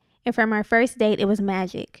feet, and from our first date, it was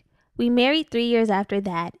magic. We married 3 years after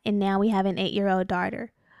that, and now we have an 8-year-old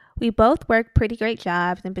daughter. We both work pretty great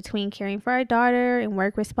jobs, and between caring for our daughter and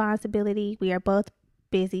work responsibility, we are both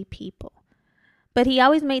busy people. But he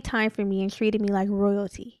always made time for me and treated me like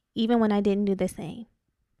royalty, even when I didn't do the same.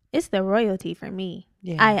 It's the royalty for me.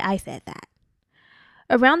 Yeah. I said that.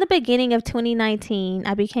 Around the beginning of 2019,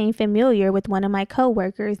 I became familiar with one of my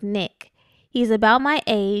coworkers, Nick. He's about my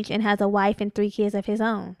age and has a wife and 3 kids of his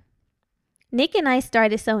own. Nick and I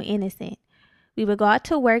started so innocent. We would go out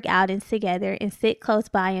to work outings together and sit close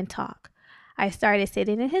by and talk. I started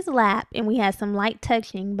sitting in his lap and we had some light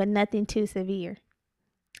touching, but nothing too severe.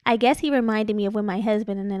 I guess he reminded me of when my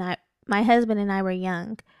husband and I were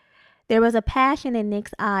young. There was a passion in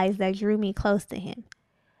Nick's eyes that drew me close to him.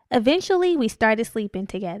 Eventually, we started sleeping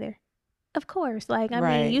together. Of course,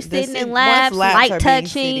 you sitting in laps, light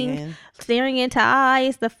touching, staring into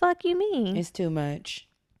eyes. The fuck you mean? It's too much.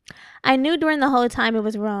 I knew during the whole time it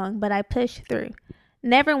was wrong, but I pushed through,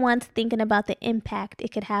 never once thinking about the impact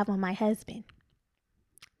it could have on my husband.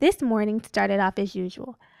 This morning started off as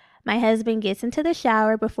usual. My husband gets into the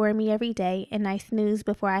shower before me every day, and I snooze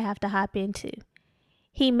before I have to hop in too.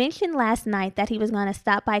 He mentioned last night that he was going to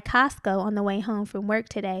stop by Costco on the way home from work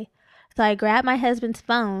today, so I grabbed my husband's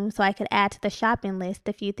phone so I could add to the shopping list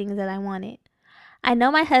a few things that I wanted. I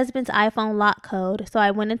know my husband's iPhone lock code, so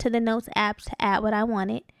I went into the Notes app to add what I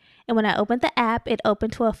wanted, and when I opened the app, it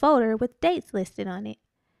opened to a folder with dates listed on it.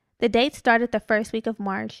 The dates started the first week of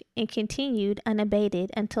March and continued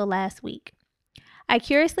unabated until last week. I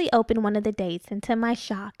curiously opened one of the dates, and to my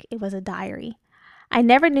shock, it was a diary. I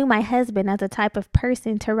never knew my husband as a type of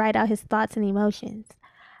person to write out his thoughts and emotions.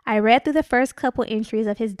 I read through the first couple entries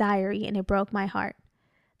of his diary, and it broke my heart.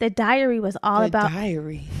 The diary was all about...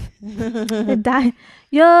 Diary. Your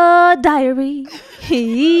diary.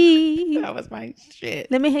 That was my shit.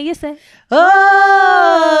 Let me hear you say.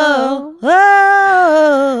 Oh,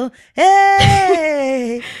 oh,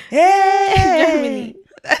 hey, hey. Germany.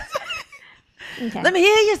 Okay. Let me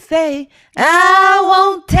hear you say, I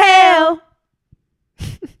won't tell.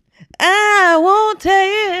 I won't tell.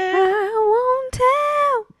 I won't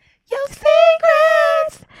tell Your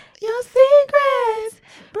secrets. Your secrets.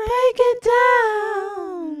 Break it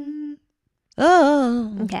down.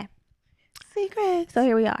 Oh. Okay. Secrets. So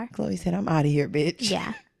here we are. Chloe said, I'm out of here, bitch.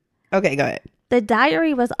 Yeah. Okay, go ahead. The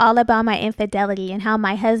diary was all about my infidelity and how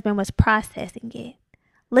my husband was processing it.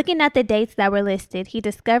 Looking at the dates that were listed, he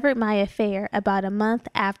discovered my affair about a month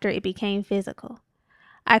after it became physical.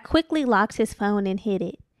 I quickly locked his phone and hid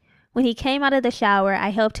it. When he came out of the shower,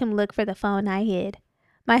 I helped him look for the phone I hid.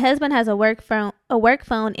 My husband has a work phone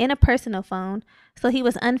and a personal phone, so he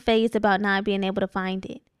was unfazed about not being able to find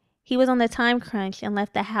it. He was on the time crunch and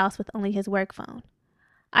left the house with only his work phone.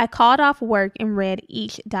 I called off work and read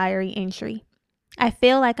each diary entry. I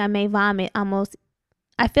feel like I may vomit. Almost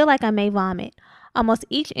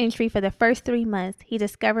each entry for the first 3 months he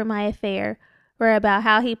discovered my affair were about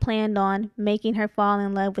how he planned on making her fall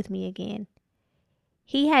in love with me again.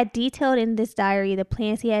 He had detailed in this diary the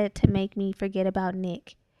plans he had to make me forget about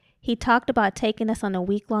Nick. He talked about taking us on a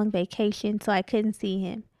week-long vacation so I couldn't see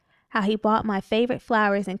him, how he bought my favorite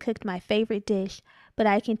flowers and cooked my favorite dish, but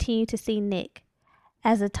I continued to see Nick.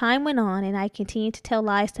 As the time went on and I continued to tell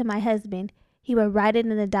lies to my husband, he would write it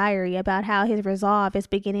in the diary about how his resolve is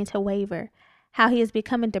beginning to waver, how he is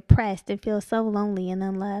becoming depressed and feels so lonely and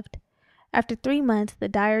unloved. After 3 months, the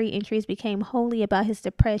diary entries became wholly about his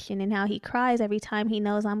depression and how he cries every time he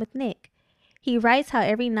knows I'm with Nick. He writes how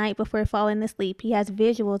every night before falling asleep, he has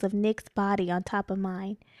visuals of Nick's body on top of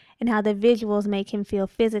mine, and how the visuals make him feel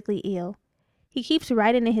physically ill. He keeps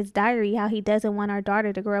writing in his diary how he doesn't want our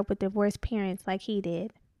daughter to grow up with divorced parents like he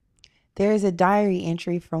did. There is a diary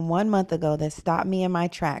entry from 1 month ago that stopped me in my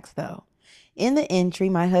tracks, though. In the entry,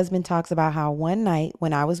 my husband talks about how one night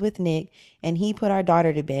when I was with Nick and he put our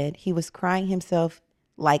daughter to bed, he was crying himself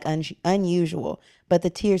like unusual, but the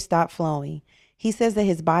tears stopped flowing. He says that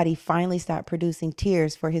his body finally stopped producing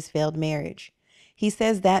tears for his failed marriage. He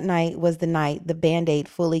says that night was the night the Band-Aid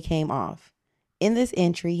fully came off. In this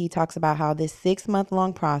entry, he talks about how this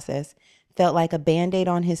 6-month-long process felt like a Band-Aid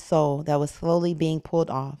on his soul that was slowly being pulled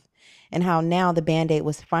off, and how now the Band-Aid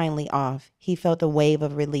was finally off. He felt a wave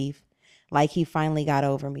of relief, like he finally got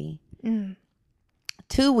over me.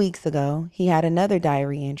 2 weeks ago, he had another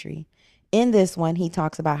diary entry. In this one, he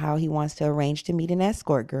talks about how he wants to arrange to meet an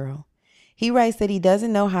escort girl. He writes that he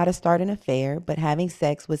doesn't know how to start an affair, but having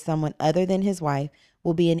sex with someone other than his wife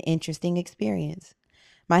will be an interesting experience.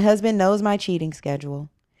 My husband knows my cheating schedule.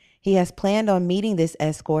 He has planned on meeting this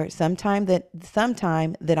escort sometime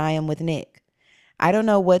that I am with Nick. I don't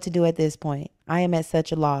know what to do at this point. I am at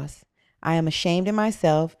such a loss. I am ashamed of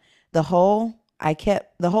myself. The whole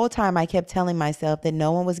time I kept telling myself that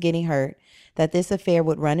no one was getting hurt, that this affair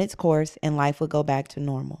would run its course and life would go back to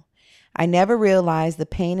normal. I never realized the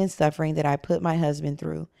pain and suffering that I put my husband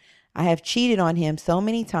through. I have cheated on him so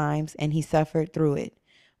many times and he suffered through it.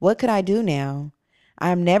 What could I do now?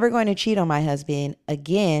 I'm never going to cheat on my husband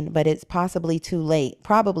again, but it's probably too late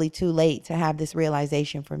to have this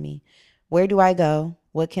realization for me. Where do I go?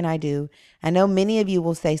 What can I do? I know many of you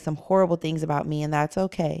will say some horrible things about me, and that's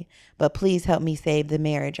okay. But please help me save the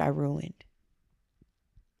marriage I ruined.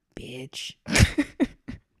 Bitch.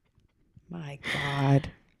 My God.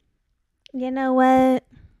 You know what?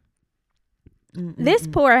 This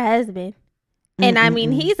poor husband. And I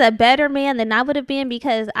mean, he's a better man than I would have been,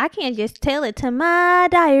 because I can't just tell it to my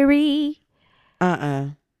diary.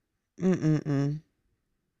 For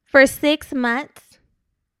 6 months.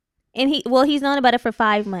 And he's known about it for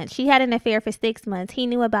 5 months. She had an affair for 6 months. He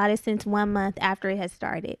knew about it since 1 month after it had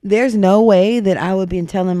started. There's no way that I would have been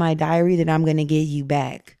telling my diary that I'm going to get you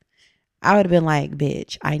back. I would have been like,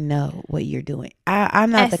 bitch, I know what you're doing.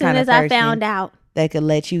 I'm not the kind of person as I found out that could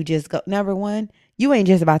let you just go. Number one, you ain't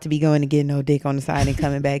just about to be going to get no dick on the side and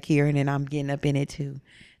coming back here and then I'm getting up in it too.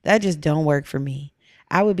 That just don't work for me.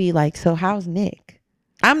 I would be like, so how's Nick?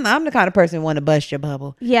 I'm the kind of person who want to bust your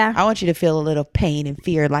bubble. Yeah. I want you to feel a little pain and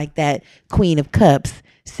fear like that Queen of Cups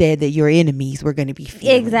said that your enemies were going to be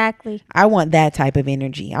feeling. Exactly. I want that type of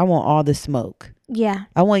energy. I want all the smoke. Yeah.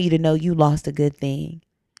 I want you to know you lost a good thing.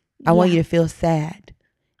 I want you to feel sad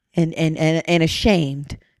and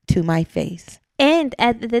ashamed to my face. And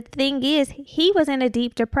the thing is, he was in a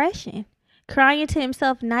deep depression, crying to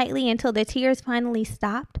himself nightly until the tears finally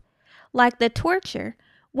stopped. Like the torture,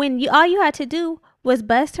 when all you had to do was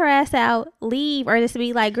bust her ass out, leave, or just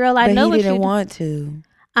be like, girl, I know what you didn't want to.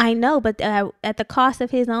 I know, but at the cost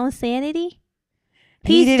of his own sanity.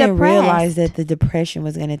 He didn't realize that the depression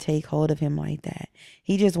was going to take hold of him like that.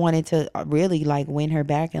 He just wanted to really like win her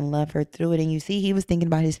back and love her through it. And you see, he was thinking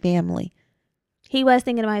about his family. He was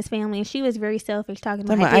thinking about his family, and she was very selfish talking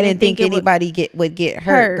about I didn't think anybody would get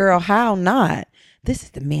hurt. Girl, how not? This is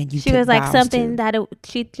the man you She was like something to.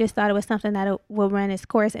 she just thought it was something that will run its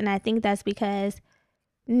course. And I think that's because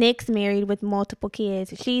Nick's married with multiple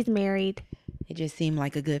kids. She's married. It just seemed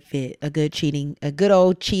like a good fit, a good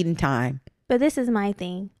old cheating time. But this is my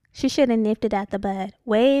thing. She should have nipped it at the bud.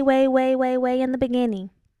 Way, way, way, way, way in the beginning.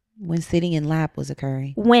 When sitting in lap was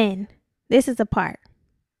occurring. When? This is the part.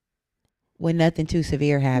 When nothing too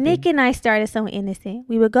severe happened. Nick and I started so innocent.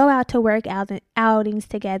 We would go out to work outings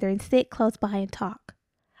together and sit close by and talk.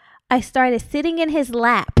 I started sitting in his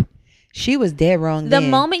lap. She was dead wrong The then.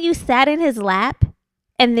 moment you sat in his lap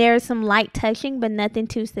and there's some light touching but nothing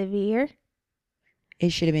too severe. It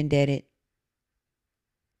should have been deaded.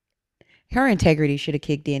 Her integrity should have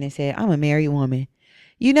kicked in and said, I'm a married woman.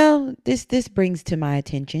 You know, this brings to my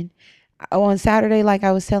attention. On Saturday, like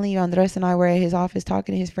I was telling you, Andres and I were at his office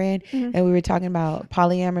talking to his friend, and we were talking about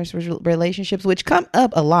polyamorous relationships, which come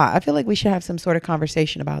up a lot. I feel like we should have some sort of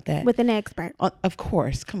conversation about that. With an expert. Of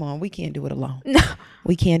course. Come on. We can't do it alone. No.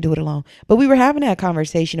 We can't do it alone. But we were having that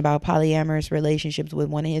conversation about polyamorous relationships with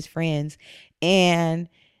one of his friends, and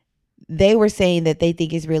they were saying that they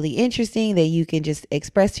think it's really interesting that you can just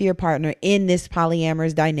express to your partner in this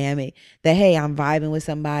polyamorous dynamic that, hey, I'm vibing with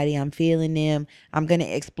somebody, I'm feeling them, I'm going to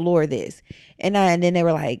explore this. And then they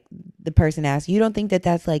were like, the person asked, you don't think that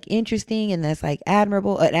that's like interesting and that's like an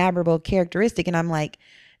admirable characteristic? And I'm like,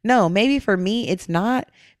 no, maybe for me it's not,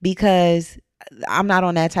 because I'm not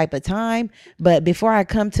on that type of time. But before I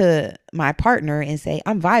come to my partner and say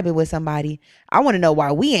I'm vibing with somebody, I want to know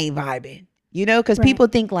why we ain't vibing. You know, because people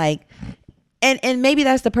think like, and maybe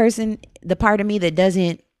that's the part of me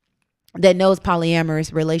that knows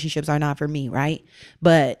polyamorous relationships are not for me, right?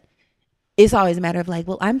 But it's always a matter of like,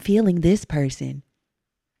 well, I'm feeling this person.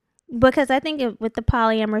 Because I think with the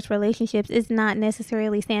polyamorous relationships, it's not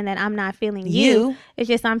necessarily saying that I'm not feeling you. It's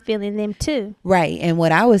just I'm feeling them too. Right. And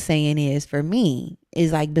what I was saying is, for me,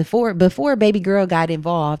 is like before baby girl got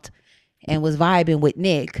involved and was vibing with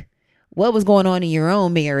Nick, what was going on in your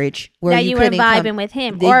own marriage where that you were vibing with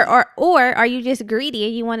him? Or are you just greedy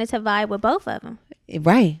and you wanted to vibe with both of them?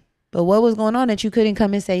 Right. But what was going on that you couldn't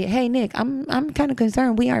come and say, hey, Nick, I'm kind of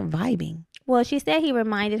concerned we aren't vibing? Well, she said he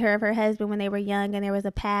reminded her of her husband when they were young and there was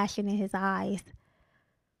a passion in his eyes.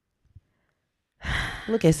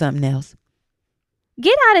 Look at something else.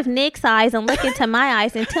 Get out of Nick's eyes and look into my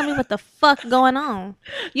eyes and tell me what the fuck going on.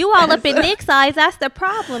 You all up in Nick's eyes. That's the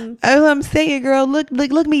problem. I'm saying, girl, look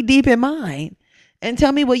me deep in mine and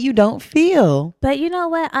tell me what you don't feel. But you know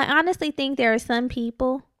what? I honestly think there are some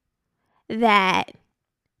people that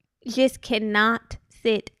just cannot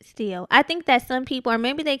sit still. I think that some people, or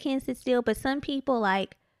maybe they can sit still, but some people,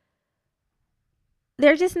 like,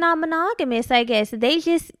 they're just not monogamous, I guess. They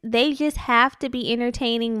just have to be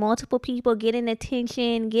entertaining multiple people, getting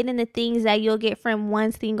attention, getting the things that you'll get from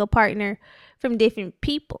one single partner from different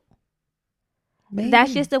people.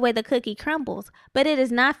 That's just the way the cookie crumbles. But it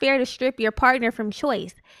is not fair to strip your partner from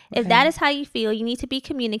choice. If that is how you feel, you need to be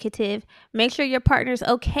communicative. Make sure your partner's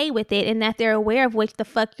okay with it and that they're aware of what the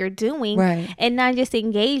fuck you're doing. Right. And not just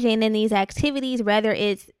engaging in these activities, whether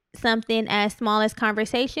it's something as small as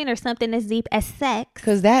conversation or something as deep as sex.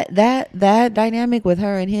 Because that dynamic with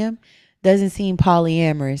her and him doesn't seem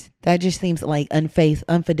polyamorous. That just seems like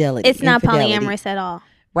infidelity. It's not polyamorous at all.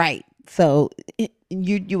 Right. So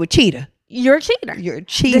you a cheater. You're a cheater. You're a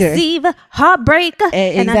cheater. Deceiver, heartbreaker,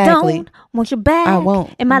 and I don't want you back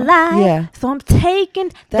in my life. Yeah. So I'm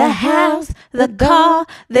taking the house, the car,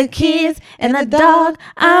 the kids, and the dog.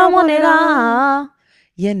 I want it all.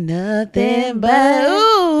 You're nothing but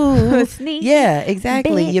ooh. Sneaky yeah,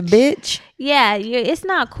 exactly. bitch. You bitch. Yeah, it's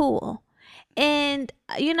not cool. And,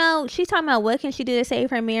 you know, she's talking about what can she do to save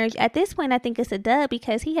her marriage. At this point, I think it's a dub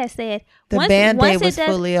because he has said the Band-Aid was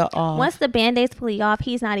fully off. Once the Band-Aid's fully off,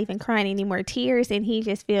 he's not even crying any more tears. And he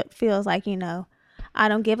just feels like, you know, I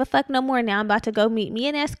don't give a fuck no more. Now I'm about to go meet me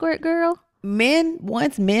an escort girl.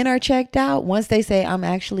 Once men are checked out, once they say I'm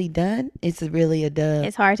actually done, it's really a dub.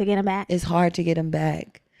 It's hard to get them back. It's hard to get them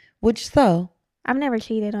back. Which so? I've never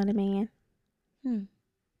cheated on a man.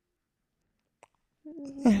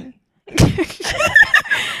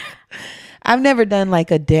 I've never done like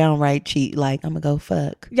a downright cheat. Like I'm gonna go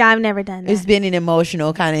fuck. Yeah, I've never done that. It's been an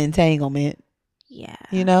emotional kind of entanglement. Yeah.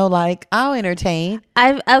 You know, like I'll entertain.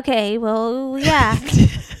 Okay. Well, yeah.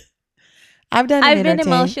 I've been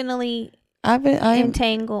emotionally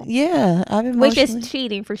entangled. Yeah, I've been which is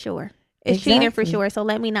cheating for sure. It's Exactly. cheating for sure. So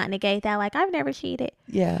let me not negate that. Like I've never cheated.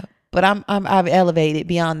 Yeah. But I've elevated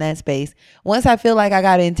beyond that space. Once I feel like I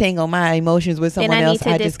gotta entangle my emotions with someone then else,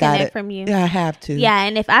 I just gotta disconnect from you. I have to. Yeah,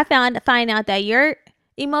 and if I find out that your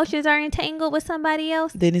emotions are entangled with somebody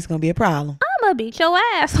else, then it's gonna be a problem. I'm gonna beat your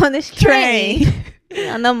ass on this train.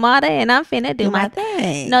 On the MATA, and I'm finna do my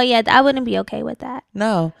thing. No, yeah, I wouldn't be okay with that.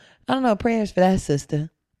 No, I don't know. Prayers for that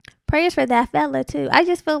sister. Prayers for that fella too. I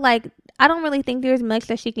just feel like I don't really think there's much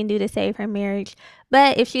that she can do to save her marriage.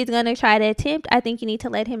 But if she's gonna try to attempt, I think you need to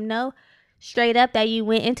let him know straight up that you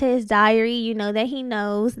went into his diary. You know that he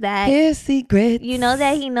knows that his secrets. You know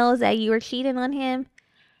that he knows that you were cheating on him,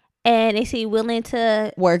 and is he willing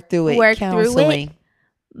to work through it?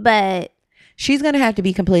 But she's gonna have to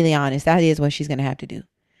be completely honest. That is what she's gonna have to do.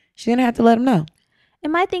 She's gonna have to let him know.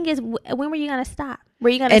 And my thing is, when were you gonna stop? Were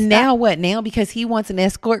you gonna? And stop? Now what? Now because he wants an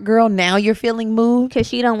escort girl, now you're feeling moved because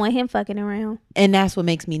she don't want him fucking around. And that's what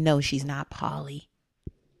makes me know she's not poly.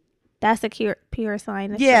 That's a pure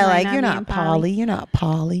sign. Yeah, like you're not poly. You're not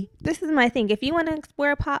poly. This is my thing. If you want to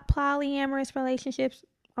explore polyamorous relationships,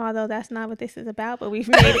 although that's not what this is about, but we've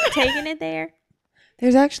taken it there.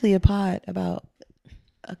 There's actually a pod about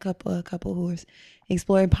a couple who is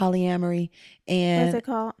exploring polyamory. And what's it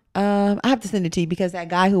called? I have to send it to you because that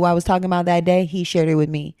guy who I was talking about that day, he shared it with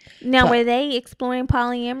me. Now, were they exploring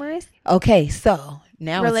polyamorous? Okay, so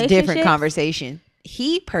now it's a different conversation.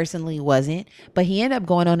 He personally wasn't, but he ended up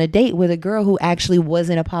going on a date with a girl who actually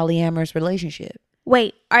was in a polyamorous relationship.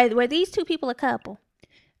 Wait, were these two people a couple?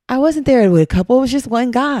 I wasn't there with a couple. It was just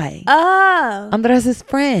one guy. Oh. Andres'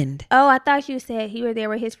 friend. Oh, I thought you said you were there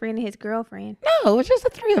with his friend and his girlfriend. No, it was just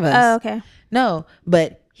the three of us. Oh, okay. No,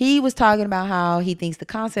 but he was talking about how he thinks the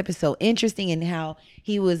concept is so interesting and how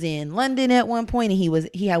he was in London at one point and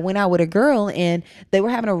he had went out with a girl and they were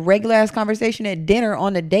having a regular ass conversation at dinner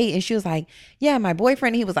on the date and she was like, yeah, my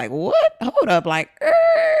boyfriend. He was like, what? Hold up, like,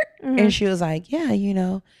 and she was like, yeah, you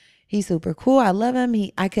know, he's super cool. I love him.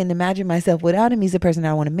 I couldn't imagine myself without him. He's the person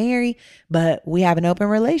I want to marry, but we have an open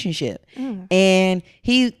relationship. And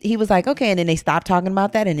he was like, okay. And then they stopped talking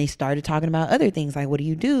about that and they started talking about other things like, what do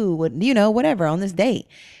you do? What, you know, whatever on this date.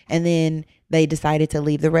 And then they decided to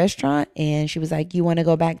leave the restaurant and she was like, you want to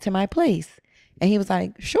go back to my place? And he was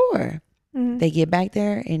like, sure. They get back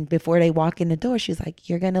there and before they walk in the door, she's like,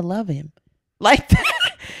 you're going to love him. Like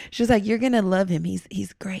that. She was like, you're going to love him.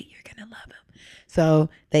 He's great. You're going to love him. So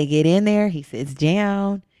they get in there. He sits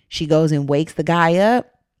down. She goes and wakes the guy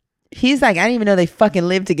up. He's like, I didn't even know they fucking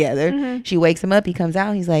live together. She wakes him up. He comes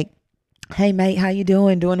out. He's like, hey, mate, how you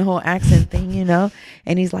doing? Doing the whole accent thing, you know?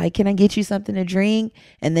 And he's like, can I get you something to drink?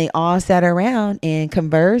 And they all sat around and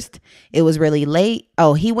conversed. It was really late.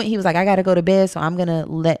 Oh, he was like, I got to go to bed. So I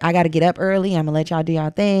got to get up early. I'm going to let y'all do y'all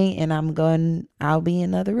thing. And I'll be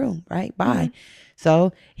in another room. Right. Bye.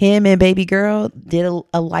 So him and baby girl did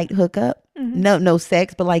a light hookup. No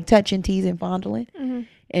sex, but like touching, teasing, fondling.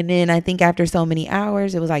 And then I think after so many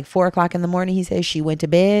hours, it was like 4:00 in the morning. He says she went to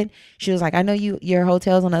bed. She was like, I know your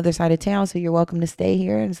hotel's on the other side of town, so you're welcome to stay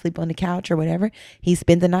here and sleep on the couch or whatever. He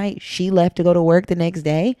spent the night. She left to go to work the next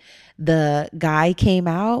day. The guy came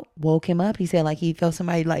out, woke him up. He said like he felt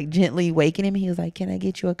somebody like gently waking him. He was like, can I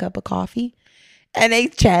get you a cup of coffee? And they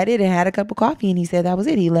chatted and had a cup of coffee, and he said that was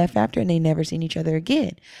it. He left after, and they never seen each other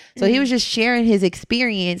again. So he was just sharing his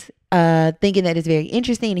experience, thinking that it's very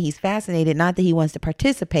interesting, and he's fascinated. Not that he wants to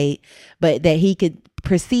participate, but that he could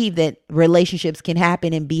perceive that relationships can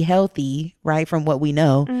happen and be healthy, right? From what we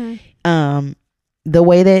know, the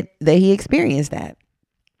way that he experienced that.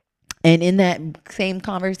 And in that same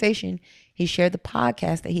conversation, he shared the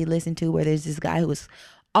podcast that he listened to, where there's this guy who was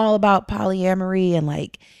all about polyamory, and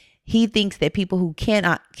like, he thinks that people who can't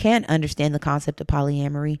understand the concept of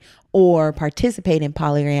polyamory or participate in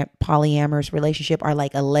polyamorous relationship are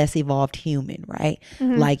like a less evolved human, right?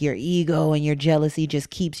 Like your ego and your jealousy just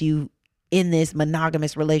keeps you in this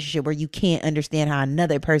monogamous relationship where you can't understand how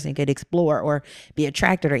another person could explore or be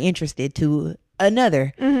attracted or interested to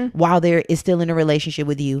another while they're still in a relationship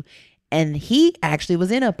with you. And he actually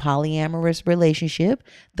was in a polyamorous relationship.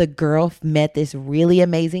 The girl met this really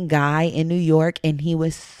amazing guy in New York, and he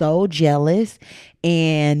was so jealous,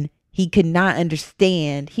 and he could not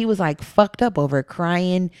understand. He was like fucked up over it,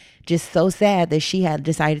 crying, just so sad that she had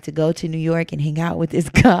decided to go to New York and hang out with this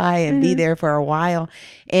guy and be there for a while.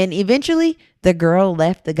 And eventually the girl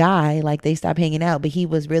left the guy, like they stopped hanging out, but he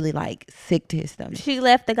was really like sick to his stomach. She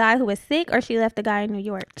left the guy who was sick, or she left the guy in New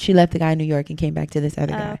York? She left the guy in New York and came back to this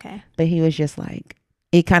other guy. Okay. But he was just like,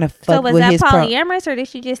 it kind of fucked So was with that his polyamorous, or did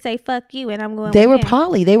she just say fuck you and I'm going? They with were him?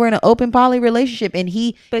 poly. They were in an open poly relationship, and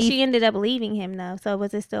But she ended up leaving him though. So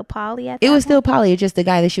was it still poly at that it was point? still poly. It's just the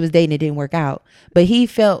guy that she was dating, it didn't work out. But he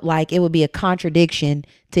felt like it would be a contradiction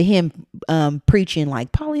to him preaching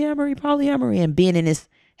like polyamory, and being in this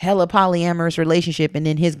hella polyamorous relationship, and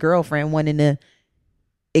then his girlfriend wanting to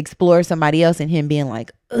explore somebody else, and him being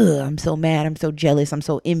like, ugh, I'm so mad, I'm so jealous, I'm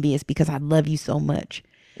so envious because I love you so much.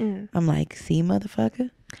 I'm like, see, motherfucker. So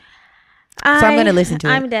I'm gonna listen to it.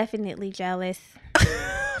 I'm definitely jealous.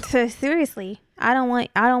 So seriously, I don't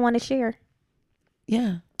want to share.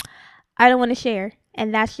 Yeah. I don't want to share,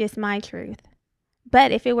 and that's just my truth.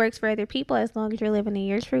 But if it works for other people, as long as you're living in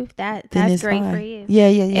your truth, that's great fine for you. Yeah.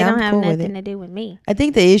 It don't I'm have cool with nothing it. to do with me. I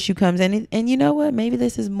think the issue comes in, and you know what? Maybe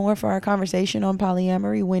this is more for our conversation on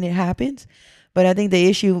polyamory when it happens. But I think the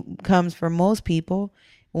issue comes for most people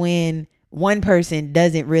when one person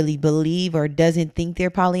doesn't really believe or doesn't think they're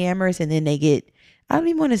polyamorous, and then they get, I don't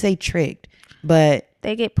even want to say tricked, but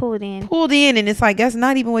They get pulled in. And it's like, that's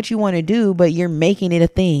not even what you want to do, but you're making it a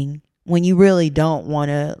thing when you really don't want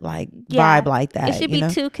to like vibe like that. It should be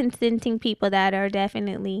two consenting people that are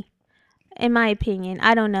definitely, in my opinion,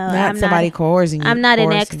 I don't know. Not somebody coercing you. I'm not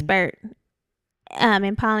an expert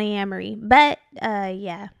in polyamory, but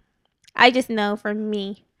yeah, I just know for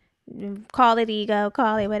me, call it ego,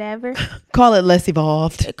 call it whatever. Call it less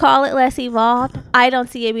evolved. Call it less evolved. I don't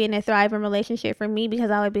see it being a thriving relationship for me, because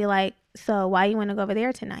I would be like, so why you want to go over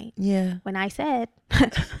there tonight? Yeah. When I said,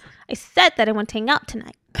 I said that I want to hang out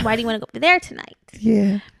tonight. Why do you want to go over there tonight?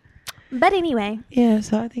 Yeah. But anyway. Yeah,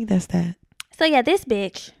 so I think that's that. So yeah, this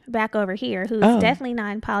bitch back over here, who's definitely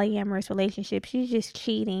not in polyamorous relationship, she's just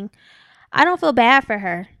cheating. I don't feel bad for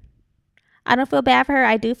her. I do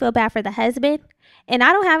feel bad for the husband. And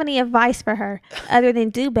I don't have any advice for her other than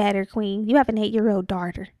do better, queen. You have an 8-year-old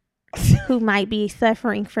daughter who might be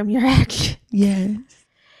suffering from your action. Yes.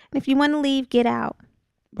 And if you want to leave, get out.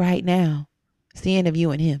 Right now. It's the end of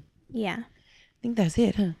you and him. Yeah. I think that's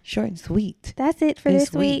it, huh? Short and sweet. That's it for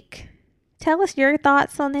this week. Tell us your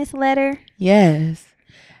thoughts on this letter. Yes.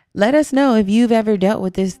 Let us know if you've ever dealt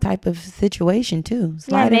with this type of situation too.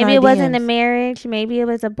 Slide maybe it wasn't a marriage. Maybe it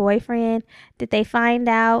was a boyfriend. Did they find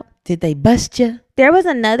out? Did they bust you? There was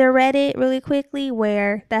another Reddit really quickly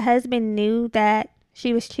where the husband knew that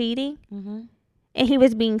she was cheating. And he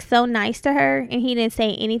was being so nice to her, and he didn't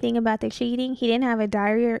say anything about the cheating. He didn't have a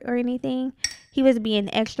diary or anything. He was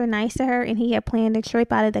being extra nice to her, and he had planned a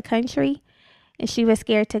trip out of the country, and she was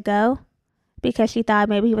scared to go because she thought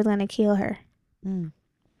maybe he was going to kill her.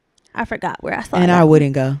 I forgot where I saw it. And I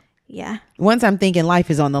wouldn't go. Yeah. Once I'm thinking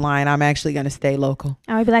life is on the line, I'm actually going to stay local.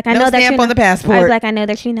 I would be like, I no know that you know. stamp on the passport. I was like, I know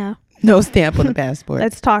that you know. No stamp on the passport.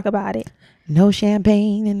 Let's talk about it. No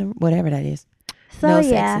champagne and whatever that is. So no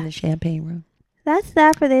yeah. sex in the champagne room. That's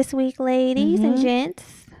that for this week, ladies and gents.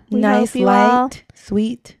 We nice, hope you light, all,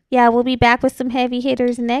 sweet. Yeah, we'll be back with some heavy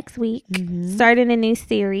hitters next week. Starting a new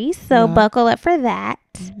series. So buckle up for that.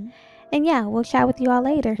 And yeah, we'll chat with you all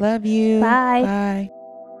later. Love you. Bye. Bye.